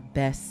be our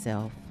best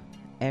self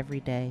every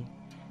day.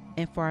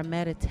 And for our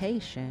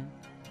meditation,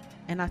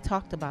 and I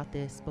talked about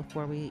this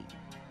before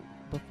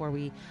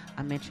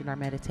I mentioned our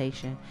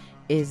meditation,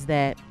 is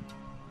that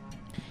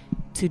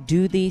to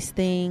do these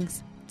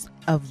things,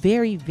 a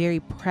very, very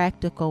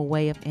practical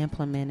way of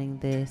implementing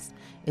this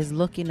is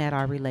looking at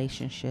our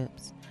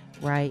relationships,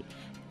 right?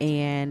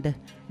 And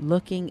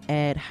looking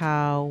at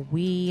how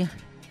we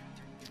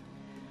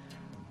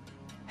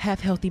have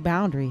healthy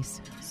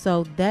boundaries.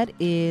 So that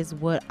is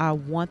what I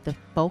want the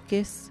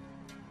focus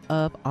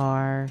of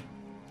our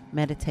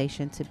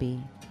meditation to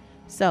be.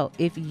 So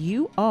if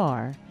you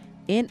are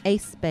in a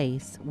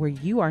space where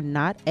you are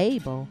not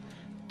able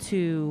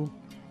to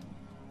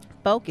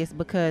focus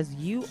because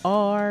you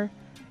are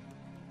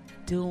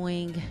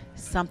doing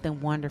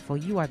something wonderful,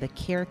 you are the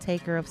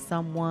caretaker of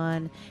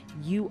someone,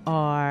 you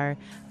are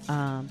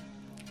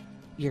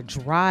you're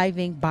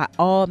driving, by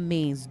all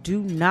means,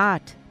 do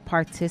not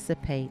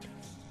participate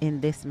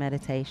in this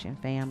meditation,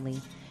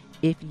 family.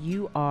 If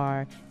you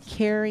are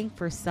caring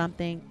for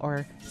something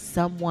or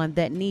someone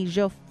that needs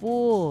your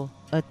full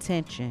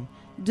attention,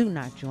 do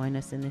not join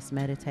us in this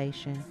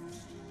meditation.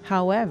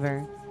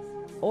 However,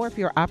 or if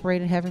you're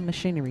operating heavy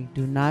machinery,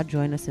 do not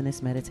join us in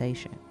this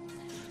meditation.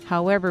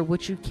 However,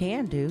 what you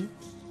can do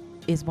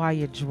is while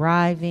you're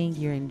driving,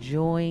 you're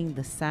enjoying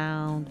the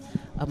sound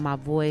of my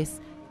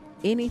voice,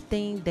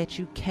 anything that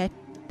you catch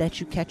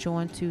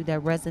on to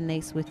that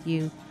resonates with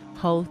you,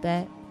 hold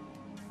that,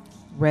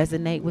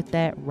 resonate with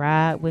that,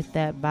 ride with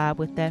that, vibe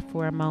with that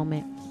for a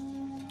moment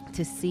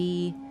to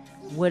see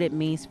what it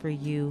means for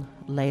you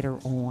later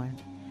on.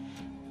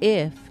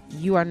 If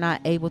you are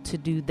not able to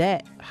do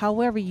that,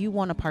 however you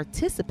want to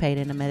participate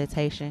in the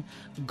meditation,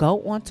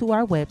 go onto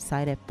our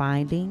website at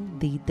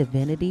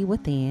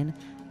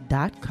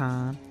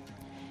findingthedivinitywithin.com,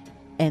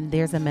 and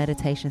there's a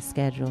meditation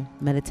schedule.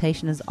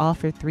 Meditation is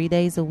offered 3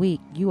 days a week.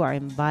 You are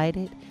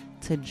invited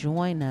to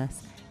join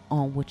us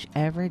on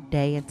whichever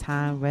day and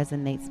time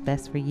resonates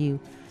best for you.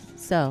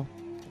 So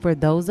for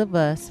those of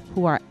us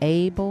who are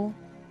able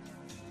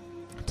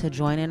to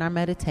join in our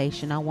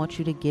meditation, I want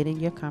you to get in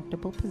your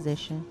comfortable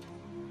position.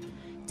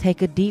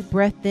 Take a deep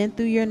breath in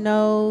through your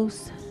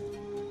nose,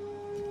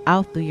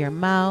 out through your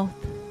mouth.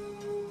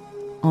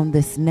 On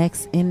this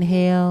next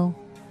inhale,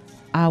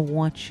 I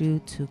want you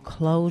to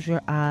close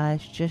your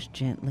eyes just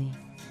gently.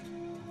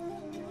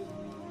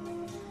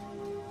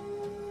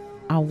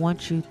 I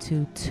want you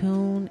to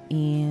tune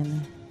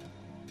in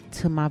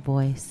to my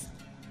voice,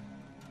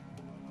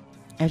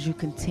 as you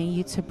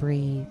continue to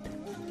breathe,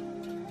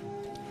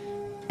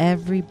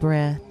 every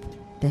breath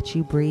that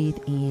you breathe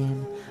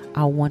in,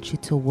 I want you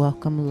to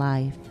welcome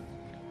life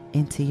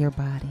into your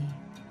body.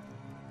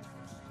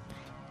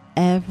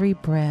 Every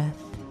breath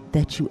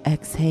that you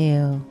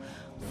exhale,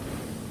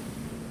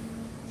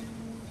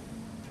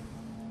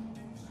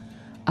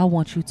 I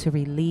want you to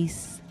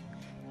release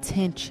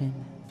tension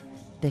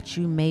that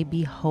you may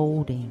be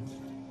holding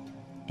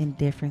in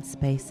different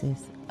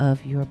spaces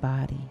of your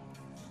body.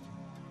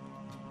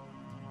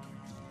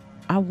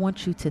 I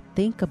want you to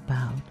think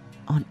about,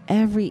 on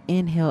every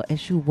inhale,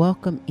 as you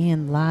welcome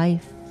in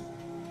life,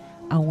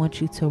 I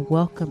want you to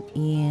welcome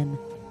in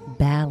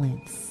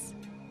balance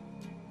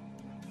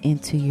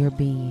into your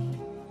being.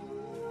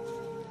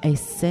 A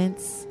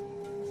sense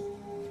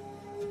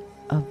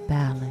of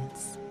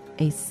balance,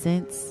 a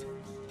sense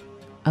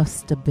of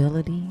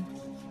stability,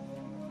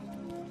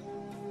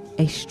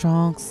 a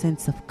strong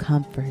sense of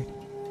comfort,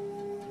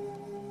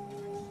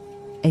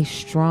 a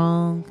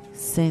strong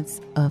sense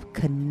of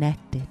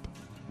connectedness.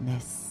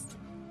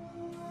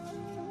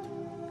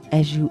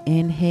 As you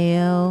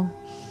inhale,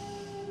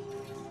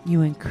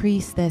 you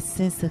increase that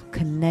sense of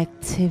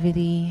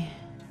connectivity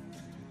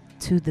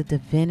to the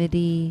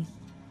divinity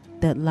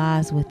that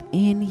lies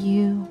within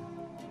you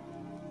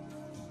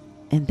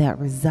and that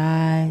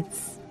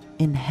resides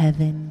in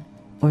heaven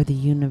or the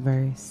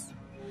universe.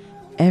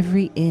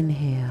 Every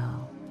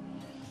inhale,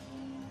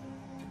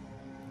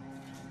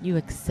 you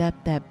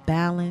accept that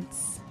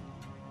balance,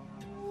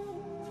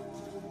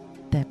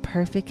 that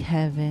perfect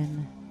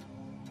heaven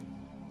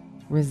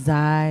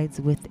resides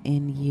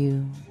within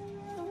you.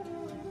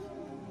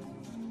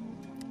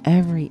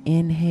 Every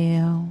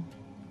inhale,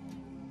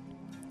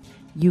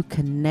 you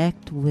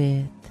connect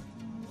with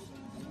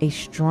a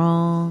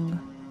strong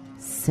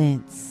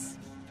sense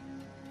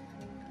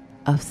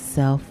of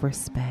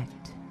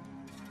self-respect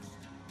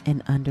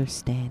and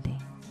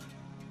understanding.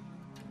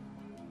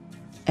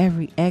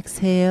 Every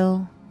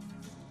exhale,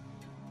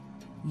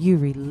 you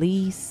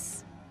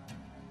release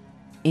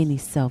any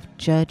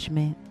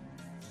self-judgment,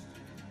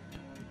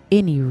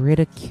 any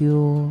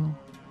ridicule,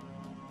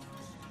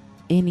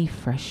 any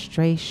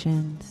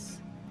frustrations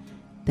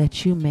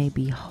that you may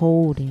be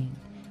holding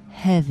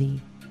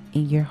heavy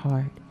in your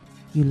heart.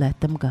 You let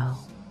them go.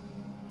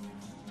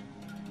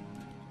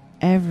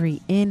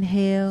 Every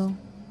inhale,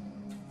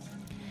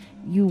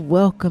 you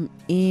welcome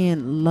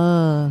in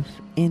love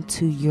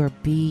into your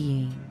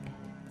being,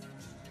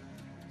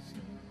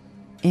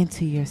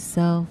 into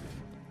yourself.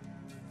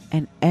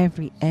 And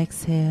every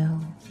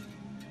exhale,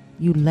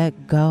 you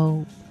let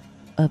go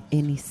of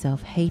any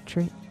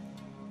self-hatred,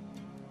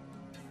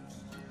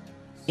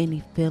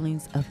 any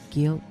feelings of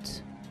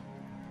guilt,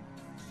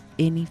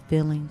 any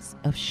feelings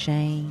of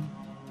shame,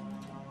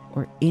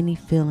 or any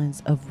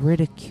feelings of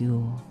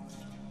ridicule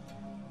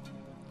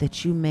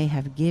that you may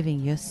have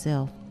given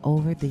yourself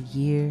over the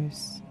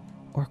years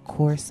or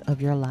course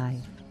of your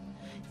life.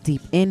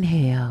 Deep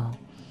inhale,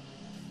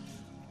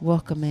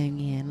 welcoming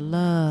in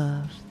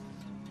love.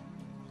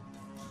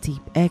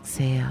 Deep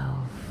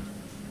exhale,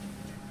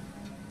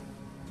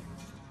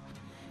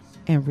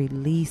 and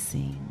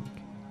releasing,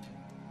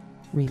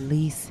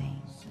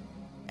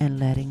 and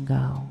letting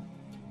go.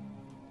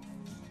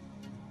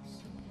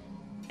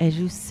 As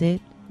you sit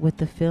with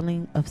the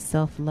feeling of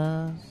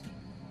self-love,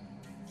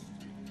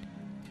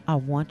 I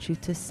want you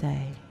to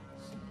say,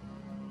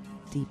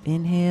 deep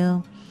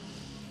inhale,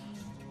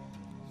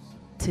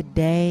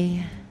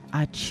 today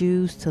I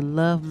choose to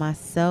love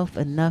myself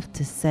enough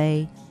to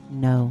say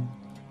no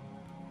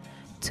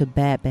to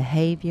bad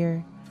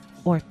behavior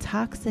or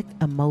toxic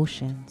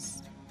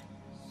emotions,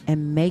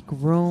 and make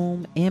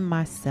room in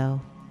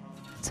myself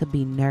to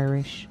be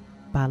nourished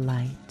by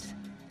light.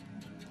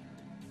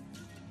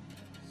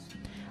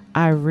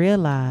 I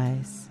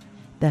realize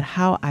that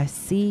how I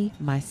see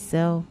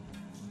myself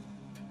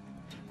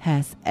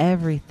has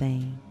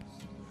everything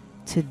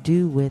to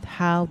do with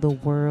how the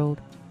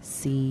world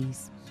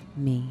sees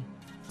me.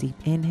 Deep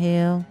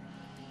inhale,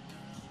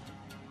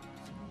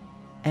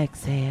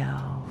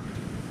 exhale.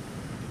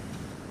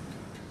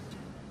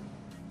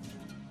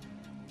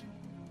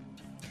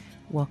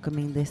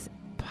 Welcoming this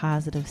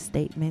positive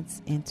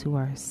statements into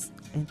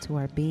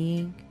our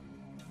being.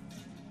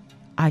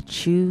 I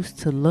choose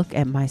to look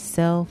at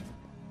myself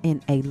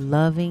in a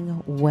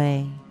loving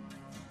way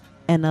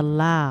and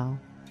allow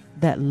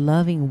that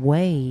loving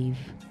wave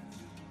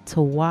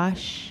to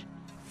wash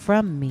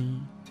from me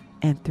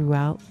and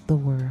throughout the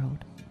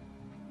world.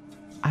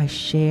 I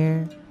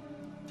share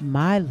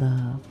my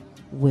love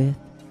with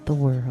the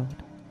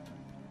world.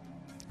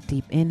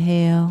 Deep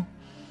inhale.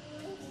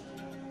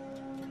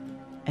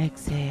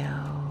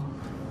 Exhale.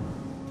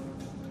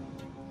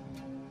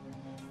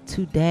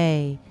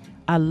 Today,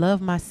 I love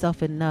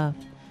myself enough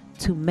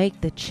to make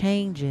the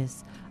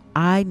changes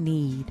I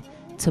need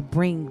to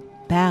bring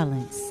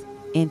balance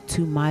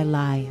into my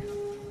life.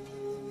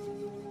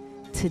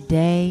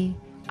 Today,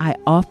 I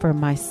offer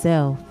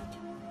myself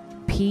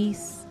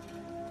peace.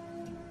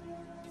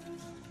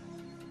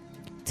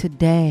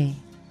 Today,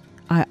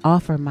 I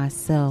offer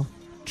myself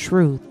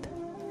truth.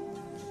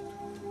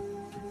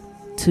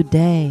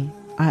 Today,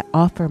 I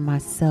offer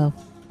myself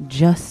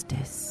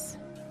justice.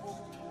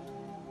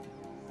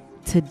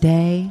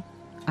 Today,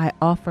 I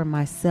offer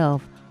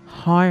myself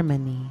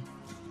harmony.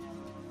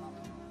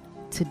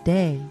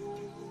 Today,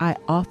 I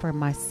offer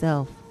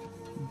myself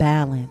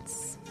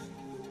balance.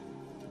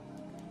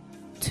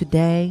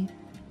 Today,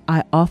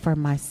 I offer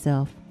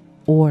myself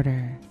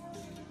order.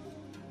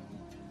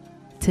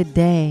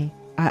 Today,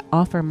 I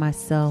offer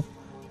myself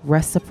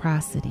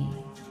reciprocity.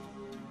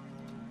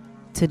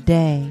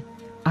 Today,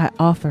 I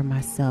offer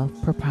myself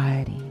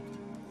propriety.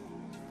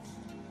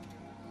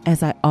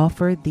 As I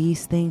offer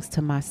these things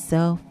to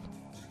myself,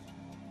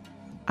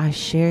 I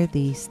share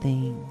these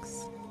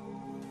things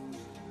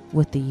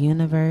with the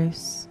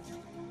universe,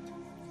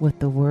 with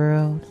the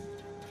world,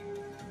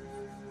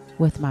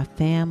 with my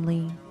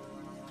family,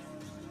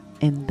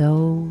 and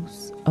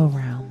those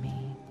around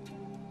me.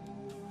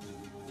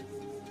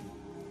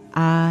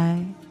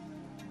 I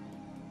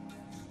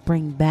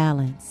bring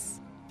balance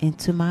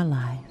into my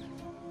life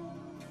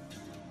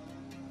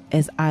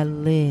as I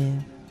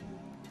live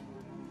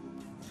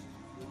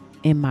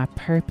in my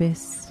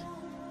purpose,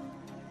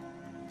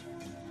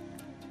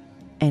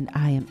 and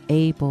I am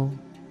able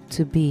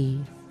to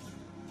be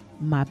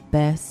my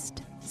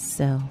best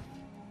self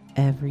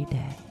every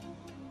day.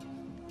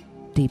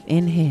 Deep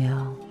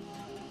inhale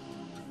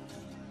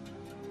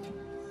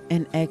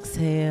and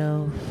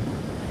exhale.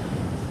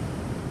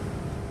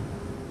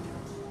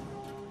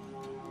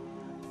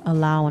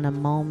 Allowing a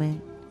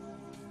moment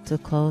to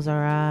close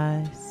our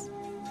eyes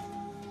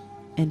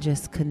and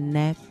just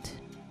connect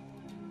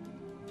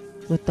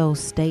with those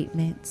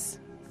statements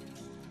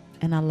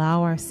and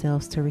allow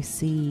ourselves to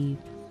receive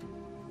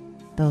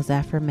those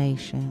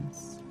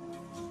affirmations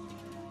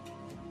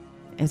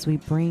as we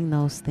bring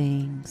those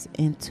things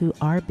into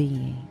our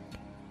being.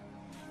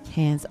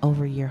 Hands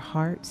over your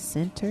heart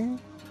center.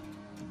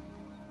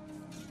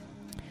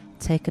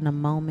 Taking a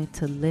moment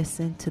to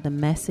listen to the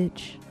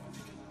message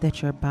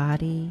that your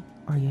body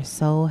or your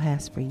soul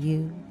has for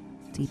you.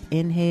 Deep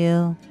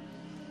inhale,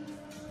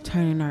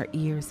 turning our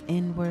ears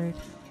inward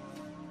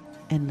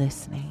and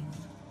listening.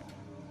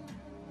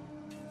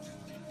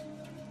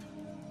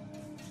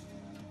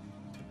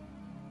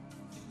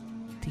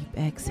 Deep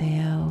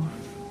exhale,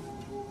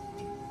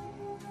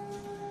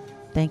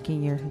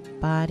 thanking your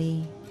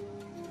body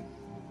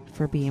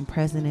for being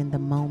present in the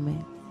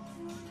moment,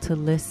 to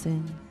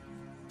listen,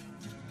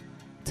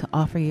 to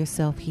offer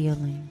yourself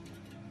healing.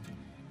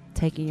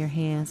 Taking your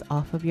hands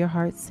off of your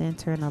heart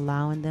center and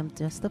allowing them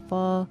just to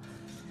fall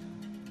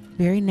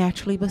very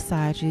naturally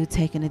beside you.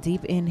 Taking a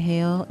deep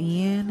inhale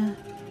in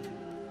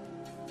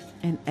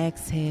and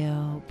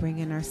exhale,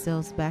 bringing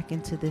ourselves back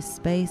into this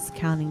space,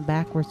 counting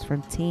backwards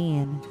from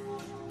 10,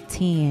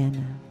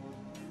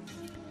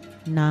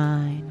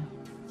 9,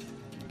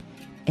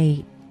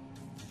 8,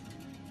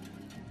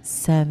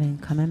 7,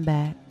 coming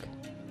back,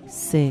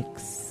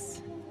 6,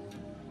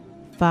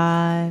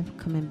 5,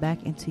 coming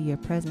back into your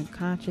present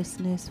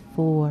consciousness,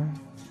 4,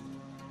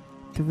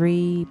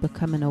 3,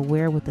 becoming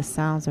aware with the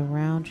sounds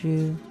around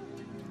you,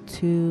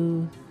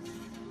 2,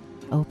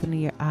 opening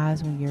your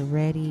eyes when you're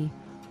ready,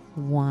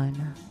 1.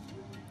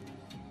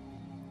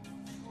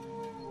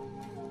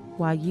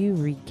 While you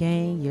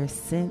regain your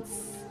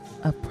sense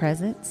of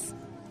presence,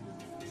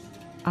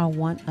 I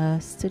want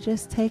us to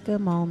just take a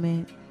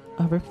moment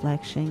of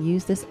reflection.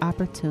 Use this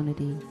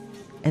opportunity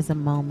as a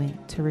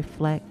moment to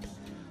reflect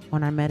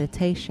on our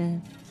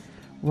meditation.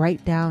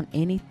 Write down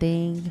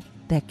anything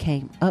that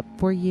came up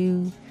for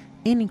you,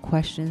 any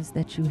questions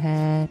that you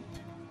had,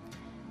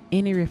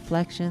 any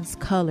reflections,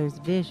 colors,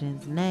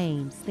 visions,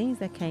 names, things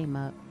that came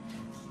up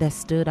that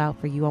stood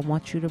out for you. I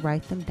want you to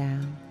write them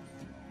down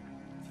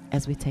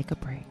as we take a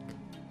break.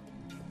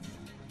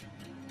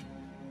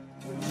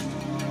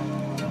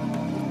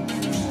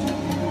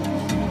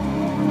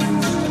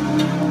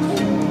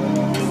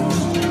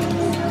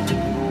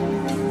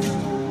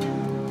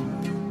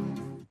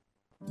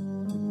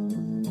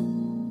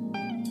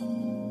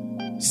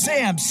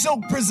 Sam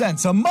Silk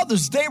presents a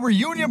Mother's Day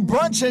reunion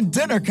brunch and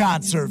dinner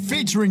concert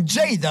featuring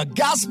Jay the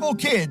Gospel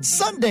Kid,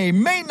 Sunday,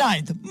 May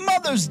 9th,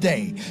 Mother's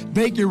Day.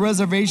 Make your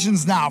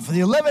reservations now for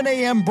the 11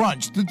 a.m.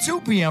 brunch, the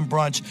 2 p.m.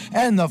 brunch,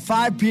 and the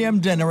 5 p.m.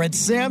 dinner at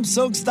Sam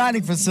Silk's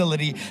dining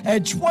facility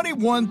at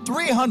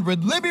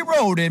 21300 Libby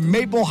Road in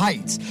Maple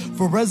Heights.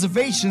 For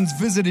reservations,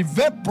 visit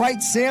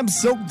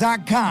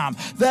eventbritesamsilk.com.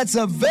 That's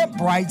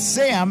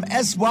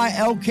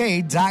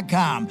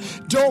eventbritesamsilk.com.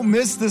 Don't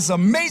miss this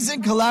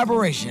amazing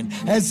collaboration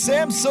as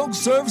Sam Silk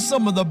serves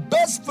some of the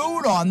best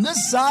food on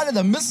this side of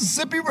the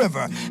Mississippi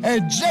River,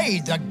 and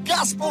Jay, the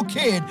Gospel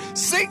Kid,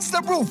 sings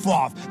the roof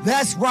off.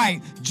 That's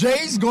right,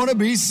 Jay's gonna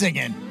be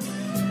singing.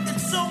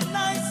 It's so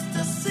nice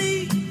to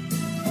see.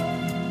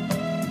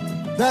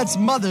 That's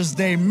Mother's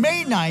Day,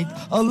 May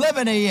 9th,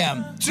 11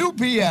 a.m., 2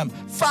 p.m.,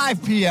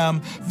 5 p.m.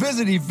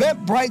 Visit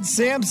Eventbrite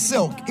Sam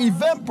Silk,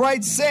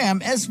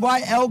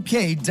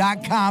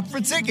 EventbriteSamSYLK.com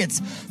for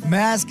tickets.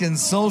 Mask and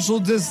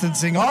social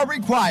distancing are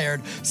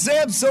required.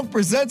 Sam Silk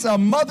presents a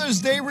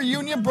Mother's Day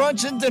reunion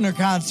brunch and dinner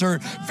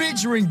concert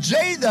featuring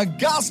Jay the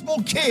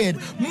Gospel Kid,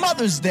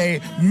 Mother's Day,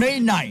 May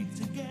 9th.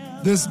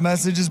 This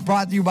message is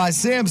brought to you by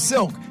Sam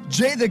Silk,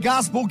 Jay the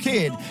Gospel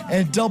Kid,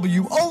 and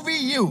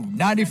WOVU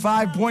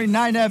 95.9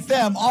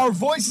 FM, Our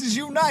Voices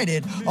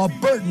United, a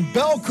Burton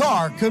Bell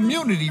Carr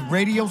community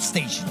radio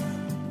station.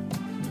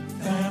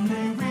 Family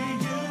reunion.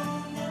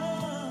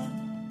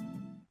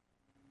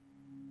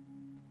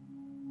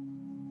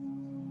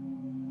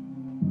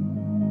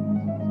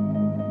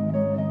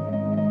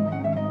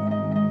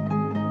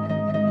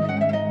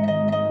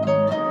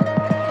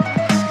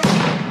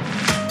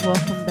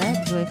 Welcome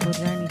back, Joyful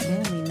Journey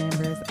family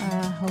members.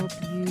 I hope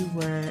you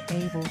were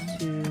able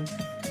to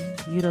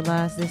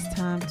utilize this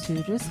time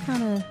to just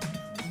kind of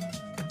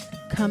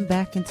come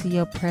back into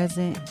your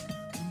present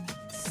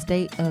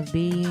state of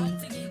being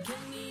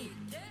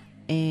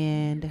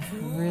and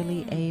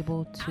really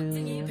able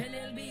to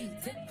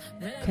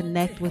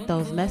connect with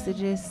those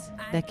messages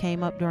that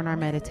came up during our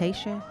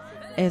meditation.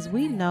 As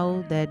we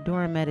know that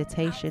during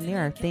meditation,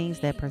 there are things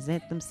that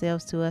present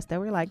themselves to us that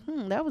we're like,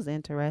 that was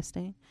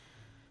interesting.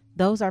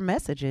 Those are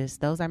messages.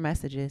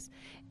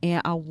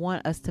 And I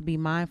want us to be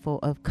mindful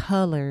of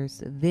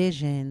colors,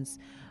 visions,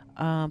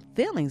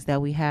 feelings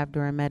that we have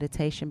during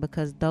meditation,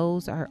 because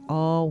those are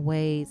all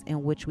ways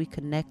in which we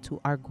connect to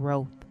our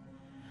growth.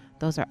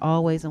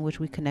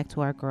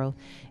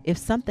 If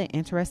something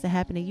interesting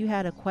happened and you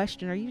had a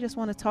question or you just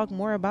want to talk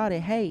more about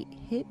it, hey,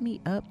 hit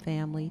me up,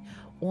 family,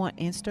 on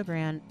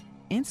Instagram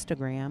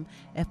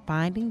at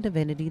Finding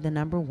Divinity, the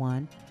number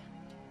 1.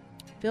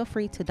 Feel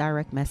free to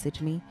direct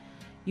message me.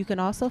 You can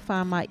also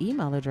find my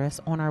email address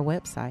on our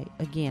website.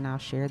 Again, I'll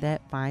share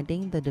that,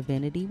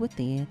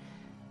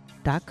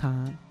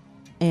 findingthedivinitywithin.com.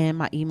 And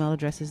my email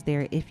address is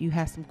there if you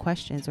have some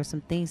questions or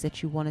some things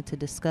that you wanted to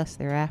discuss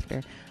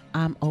thereafter.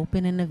 I'm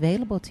open and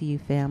available to you,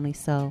 family.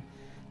 So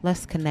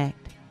let's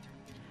connect.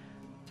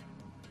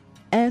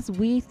 As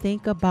we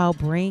think about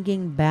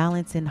bringing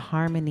balance and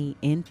harmony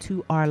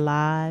into our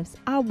lives,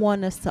 I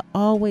want us to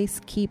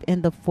always keep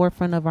in the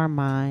forefront of our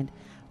mind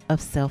of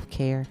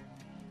self-care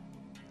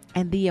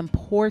and the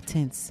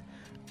importance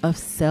of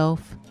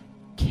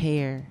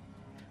self-care.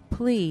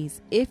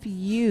 Please, if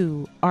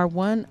you are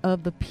one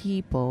of the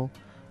people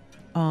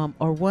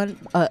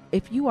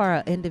if you are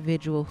an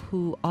individual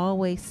who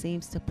always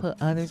seems to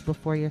put others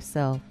before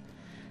yourself,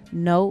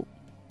 note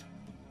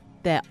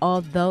that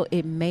although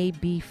it may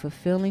be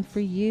fulfilling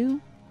for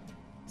you,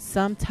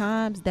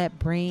 sometimes that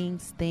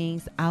brings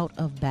things out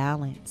of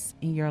balance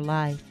in your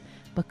life,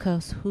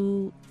 because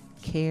who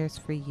cares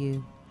for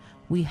you?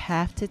 We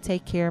have to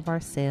take care of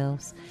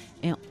ourselves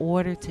in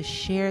order to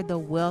share the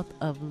wealth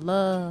of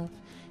love,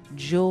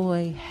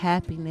 joy,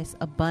 happiness,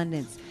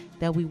 abundance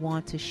that we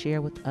want to share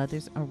with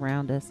others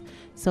around us.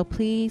 So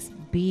please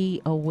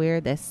be aware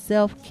that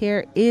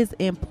self-care is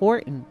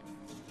important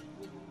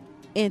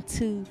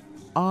into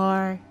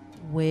our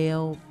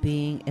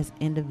well-being as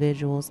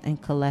individuals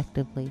and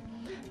collectively.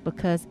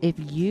 Because if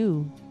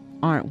you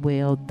aren't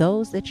well,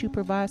 those that you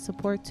provide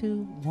support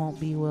to won't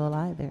be well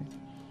either.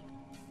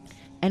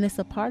 And it's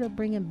a part of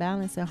bringing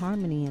balance and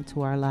harmony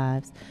into our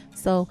lives.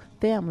 So,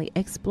 family,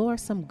 explore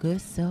some good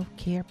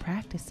self-care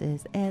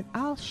practices. And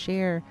I'll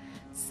share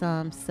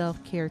some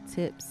self-care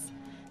tips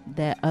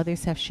that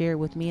others have shared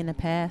with me in the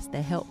past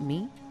that helped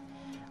me,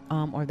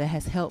 or that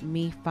has helped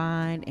me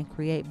find and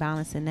create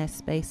balance in that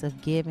space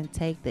of give and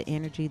take, the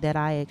energy that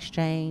I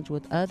exchange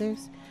with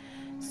others.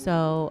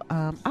 So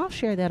I'll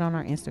share that on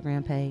our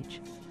Instagram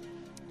page.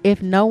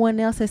 If no one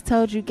else has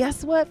told you,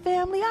 guess what,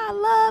 family? I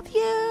love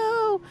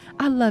you.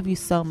 I love you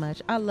so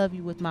much. I love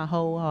you with my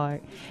whole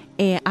heart.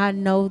 And I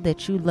know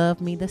that you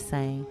love me the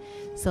same.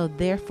 So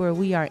therefore,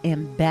 we are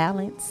in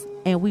balance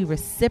and we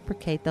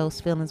reciprocate those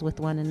feelings with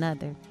one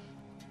another.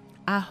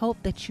 I hope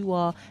that you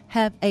all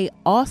have an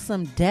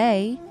awesome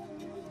day.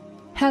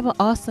 Have an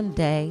awesome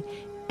day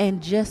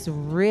and just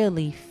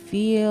really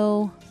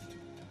feel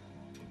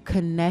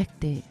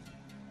connected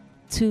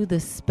to the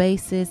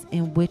spaces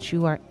in which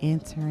you are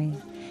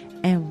entering,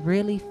 and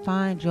really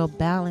find your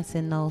balance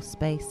in those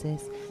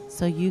spaces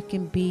so you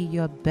can be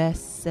your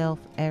best self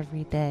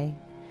every day.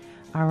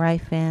 All right,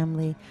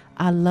 family.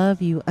 I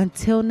love you.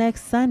 Until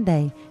next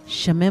Sunday,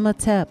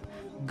 Mwt Het Heru All.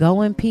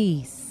 Go in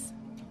peace.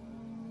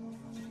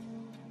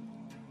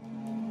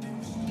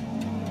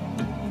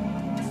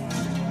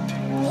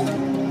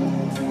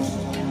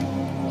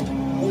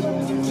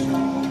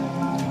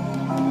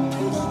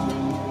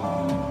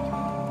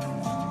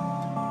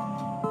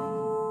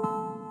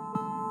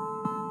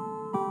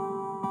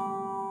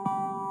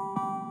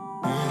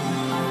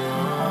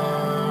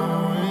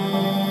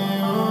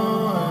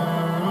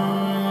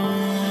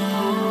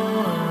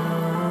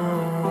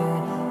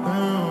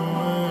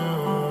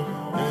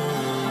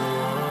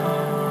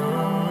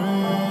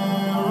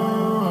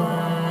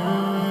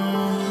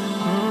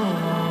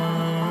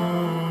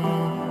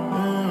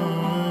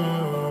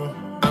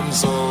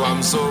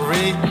 so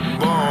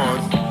reborn.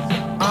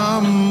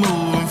 I'm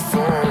moving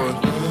forward.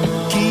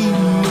 Keep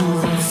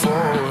moving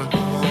forward.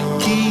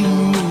 Keep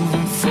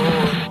moving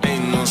forward.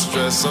 Ain't no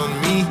stress on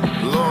me,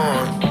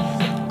 Lord.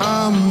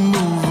 I'm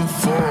moving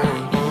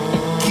forward.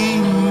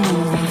 Keep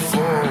moving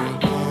forward.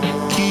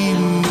 Keep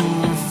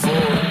moving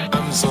forward.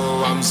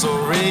 I'm so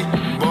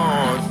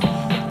reborn.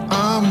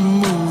 I'm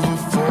moving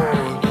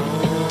forward.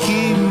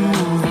 Keep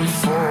moving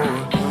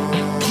forward.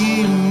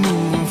 Keep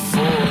moving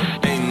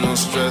forward. Ain't no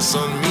stress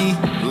on me,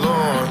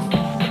 Lord.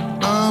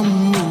 I'm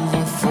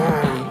moving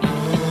forward.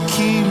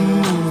 Keep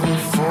moving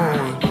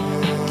forward.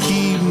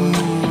 Keep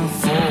moving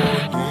forward.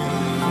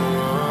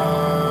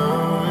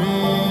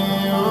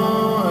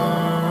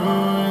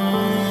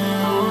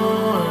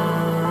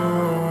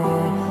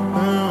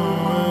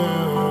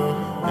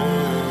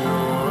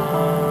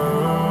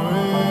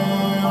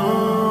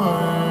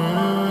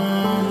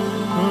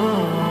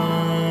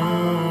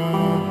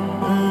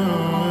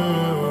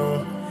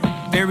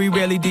 Very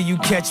rarely do you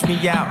catch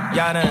me out.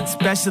 Y'all done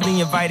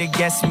specially invited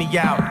guests me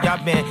out.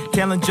 Y'all been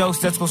telling jokes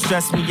that's gonna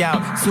stress me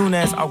out. Soon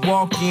as I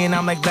walk in,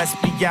 I'm like, let's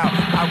be out.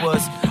 I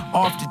was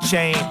off the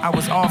chain, I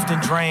was often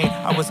drained,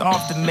 I was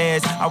off the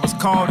meds, I was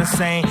called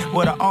insane.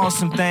 What an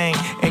awesome thing,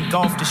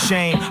 engulfed the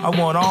shame. I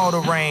want all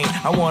the rain,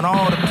 I want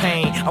all the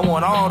pain, I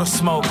want all the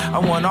smoke, I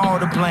want all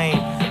the blame.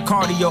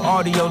 Cardio,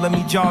 audio, let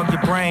me jog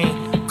your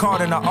brain.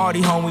 Caught in the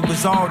Audi home, we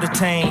was all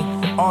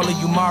detained. All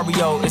of you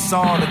Mario, it's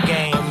all a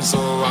game. I'm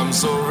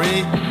so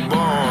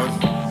reborn.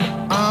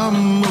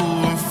 I'm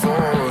moving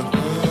forward.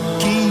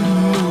 Keep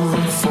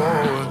moving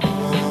forward.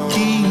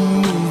 Keep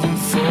moving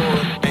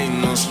forward.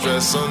 Ain't no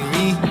stress on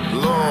me,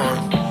 Lord.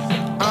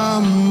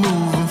 I'm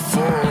moving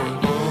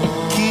forward.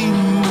 Keep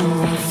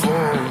moving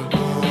forward.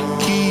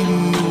 Keep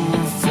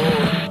moving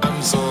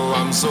forward.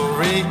 I'm so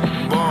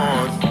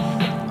reborn.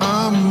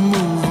 I'm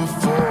moving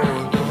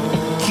forward.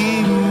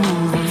 Keep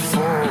moving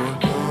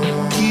forward.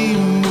 Keep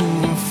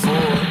moving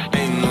forward.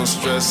 Ain't no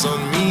stress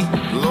on me,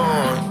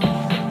 Lord.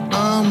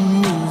 I'm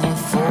moving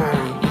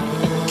forward.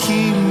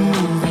 Keep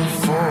moving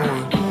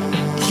forward.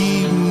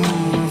 Keep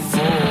moving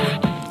forward.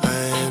 I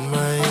had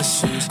my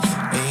issues.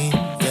 Ain't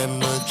that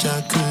much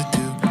I could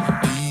do.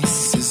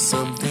 Peace is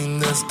something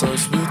that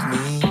starts with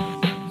me.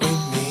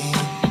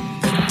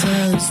 At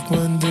times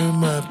wonder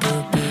my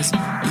purpose.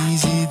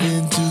 Easy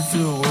then to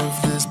feel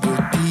worthless, but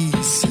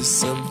peace is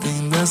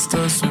something that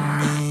starts with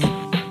me.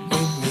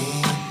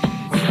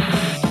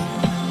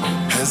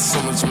 Had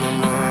so much on my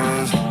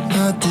mind,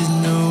 I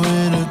didn't know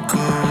where to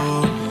go.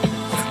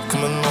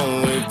 Come a long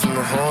way from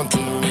the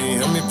haunting to me.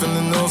 Had me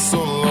feeling oh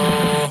so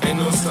low. Ain't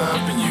no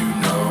stopping you,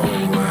 no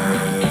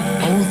way.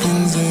 All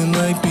things ain't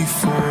like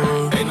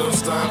before. Ain't no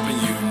stopping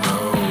you, no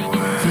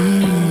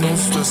way. No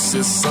stress,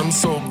 yes, I'm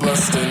so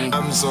blessed and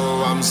I'm so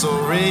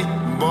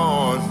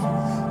reborn.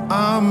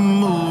 I'm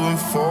moving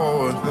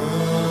forward.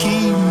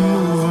 Keep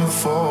moving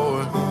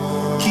forward.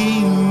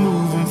 Keep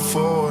moving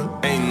forward.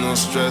 Ain't no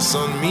stress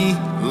on me,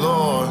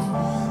 Lord.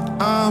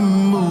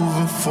 I'm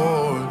moving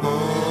forward.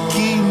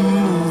 Keep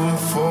moving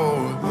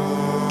forward.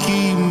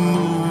 Keep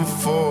moving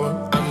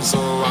forward. I'm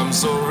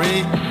so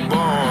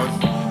reborn.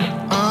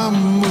 I'm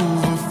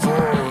moving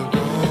forward.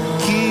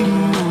 Keep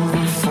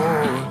moving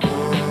forward.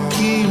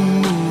 Keep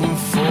moving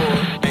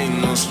forward.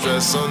 Ain't no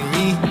stress on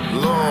me,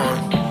 Lord.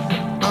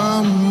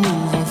 I'm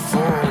moving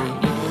forward.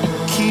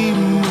 Keep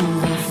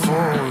moving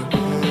forward.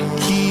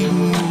 Keep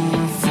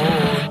moving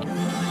forward.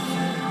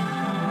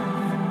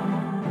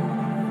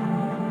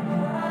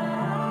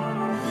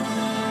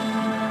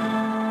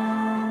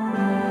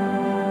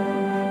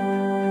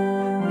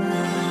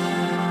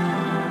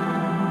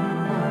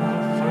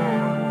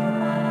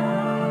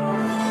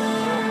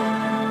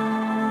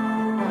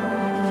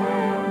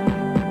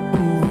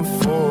 Moving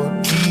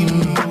forward. Keep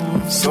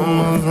moving.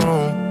 Someone's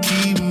wrong.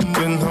 Keep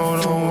moving.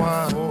 Hold on.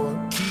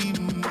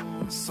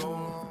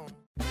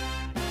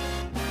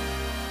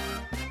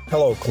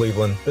 Hello,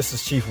 Cleveland. This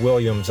is Chief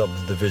Williams of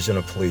the Division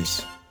of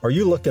Police. Are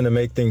you looking to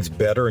make things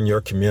better in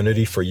your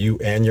community for you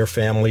and your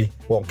family?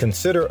 Well,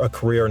 consider a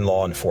career in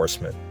law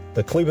enforcement.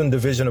 The Cleveland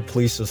Division of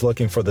Police is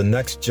looking for the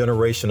next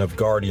generation of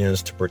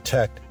guardians to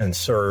protect and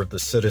serve the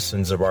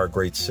citizens of our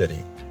great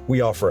city.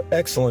 We offer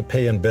excellent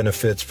pay and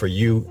benefits for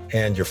you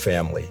and your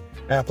family.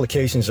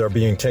 Applications are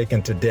being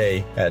taken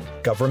today at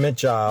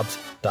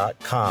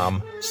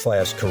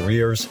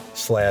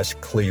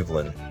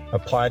governmentjobs.com/careers/Cleveland.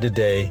 Apply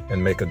today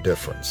and make a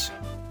difference.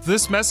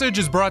 This message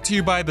is brought to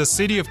you by the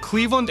City of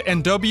Cleveland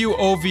and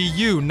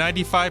WOVU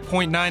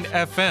 95.9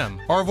 FM.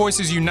 Our Voice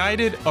is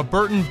United, a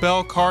Burton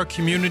Bell Carr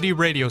community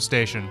radio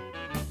station.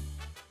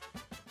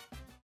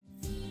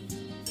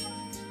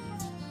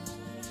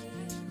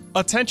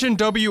 Attention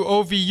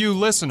WOVU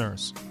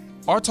listeners.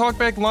 Our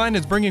talkback line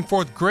is bringing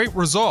forth great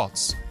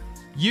results.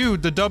 You,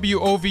 the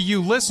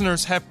WOVU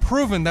listeners, have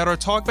proven that our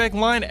talkback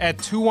line at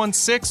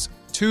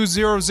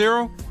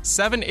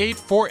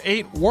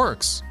 216-200-7848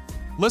 works.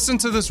 Listen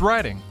to this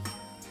writing.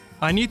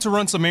 I need to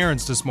run some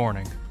errands this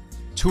morning.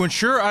 To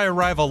ensure I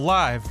arrive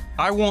alive,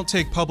 I won't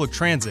take public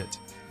transit.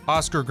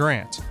 Oscar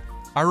Grant.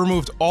 I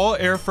removed all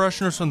air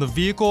fresheners from the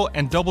vehicle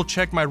and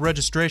double-checked my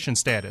registration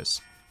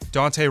status,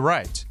 Dante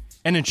Wright,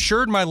 and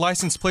ensured my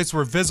license plates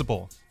were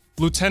visible,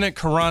 Lieutenant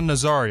Karan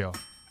Nazario.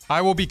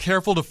 I will be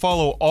careful to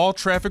follow all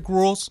traffic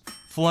rules,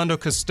 Philando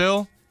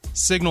Castile,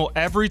 signal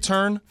every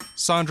turn,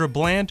 Sandra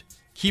Bland,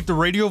 keep the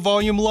radio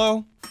volume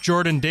low,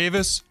 Jordan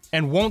Davis,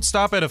 and won't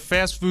stop at a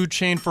fast food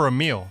chain for a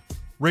meal,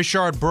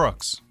 Rayshard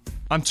Brooks.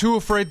 I'm too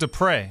afraid to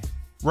pray,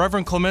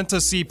 Reverend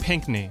Clementa C.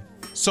 Pinkney,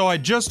 so I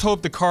just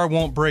hope the car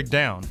won't break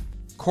down,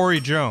 Corey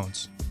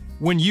Jones.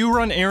 When you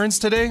run errands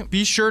today,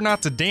 be sure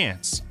not to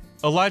dance,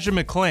 Elijah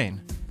McClain.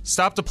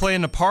 Stop to play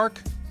in the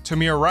park,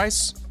 Tamir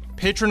Rice.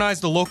 Patronize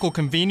the local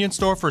convenience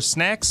store for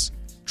snacks,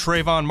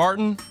 Trayvon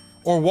Martin.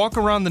 Or walk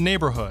around the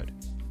neighborhood,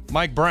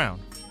 Mike Brown.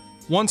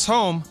 Once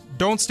home,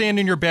 don't stand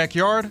in your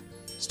backyard,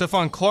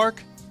 Stephon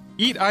Clark.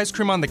 Eat ice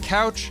cream on the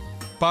couch,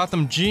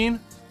 Botham Jean.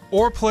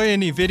 Or play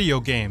any video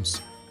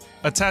games,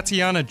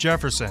 Tatiana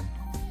Jefferson.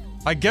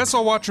 I guess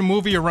I'll watch a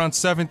movie around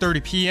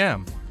 7:30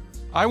 p.m.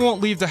 I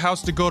won't leave the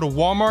house to go to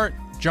Walmart,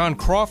 John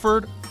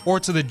Crawford, or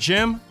to the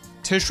gym,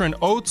 Tishrin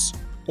Oates,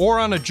 or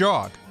on a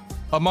jog,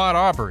 Ahmaud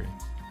Arbery.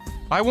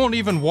 I won't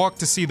even walk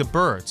to see the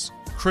birds,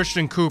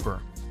 Christian Cooper.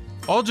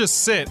 I'll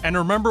just sit and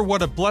remember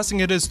what a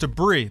blessing it is to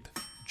breathe,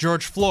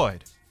 George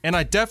Floyd. And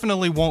I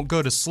definitely won't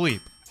go to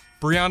sleep,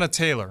 Breonna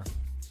Taylor.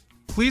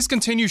 Please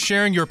continue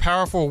sharing your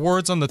powerful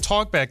words on the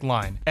talkback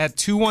line at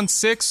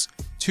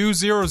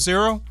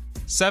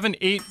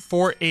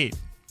 216-200-7848.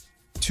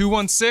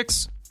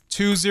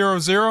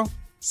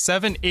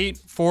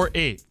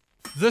 216-200-7848.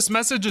 This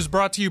message is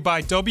brought to you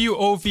by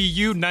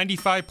WOVU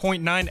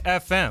 95.9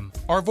 FM.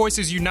 Our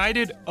voices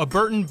united, a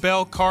Burton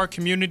Bell Carr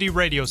community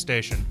radio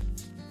station.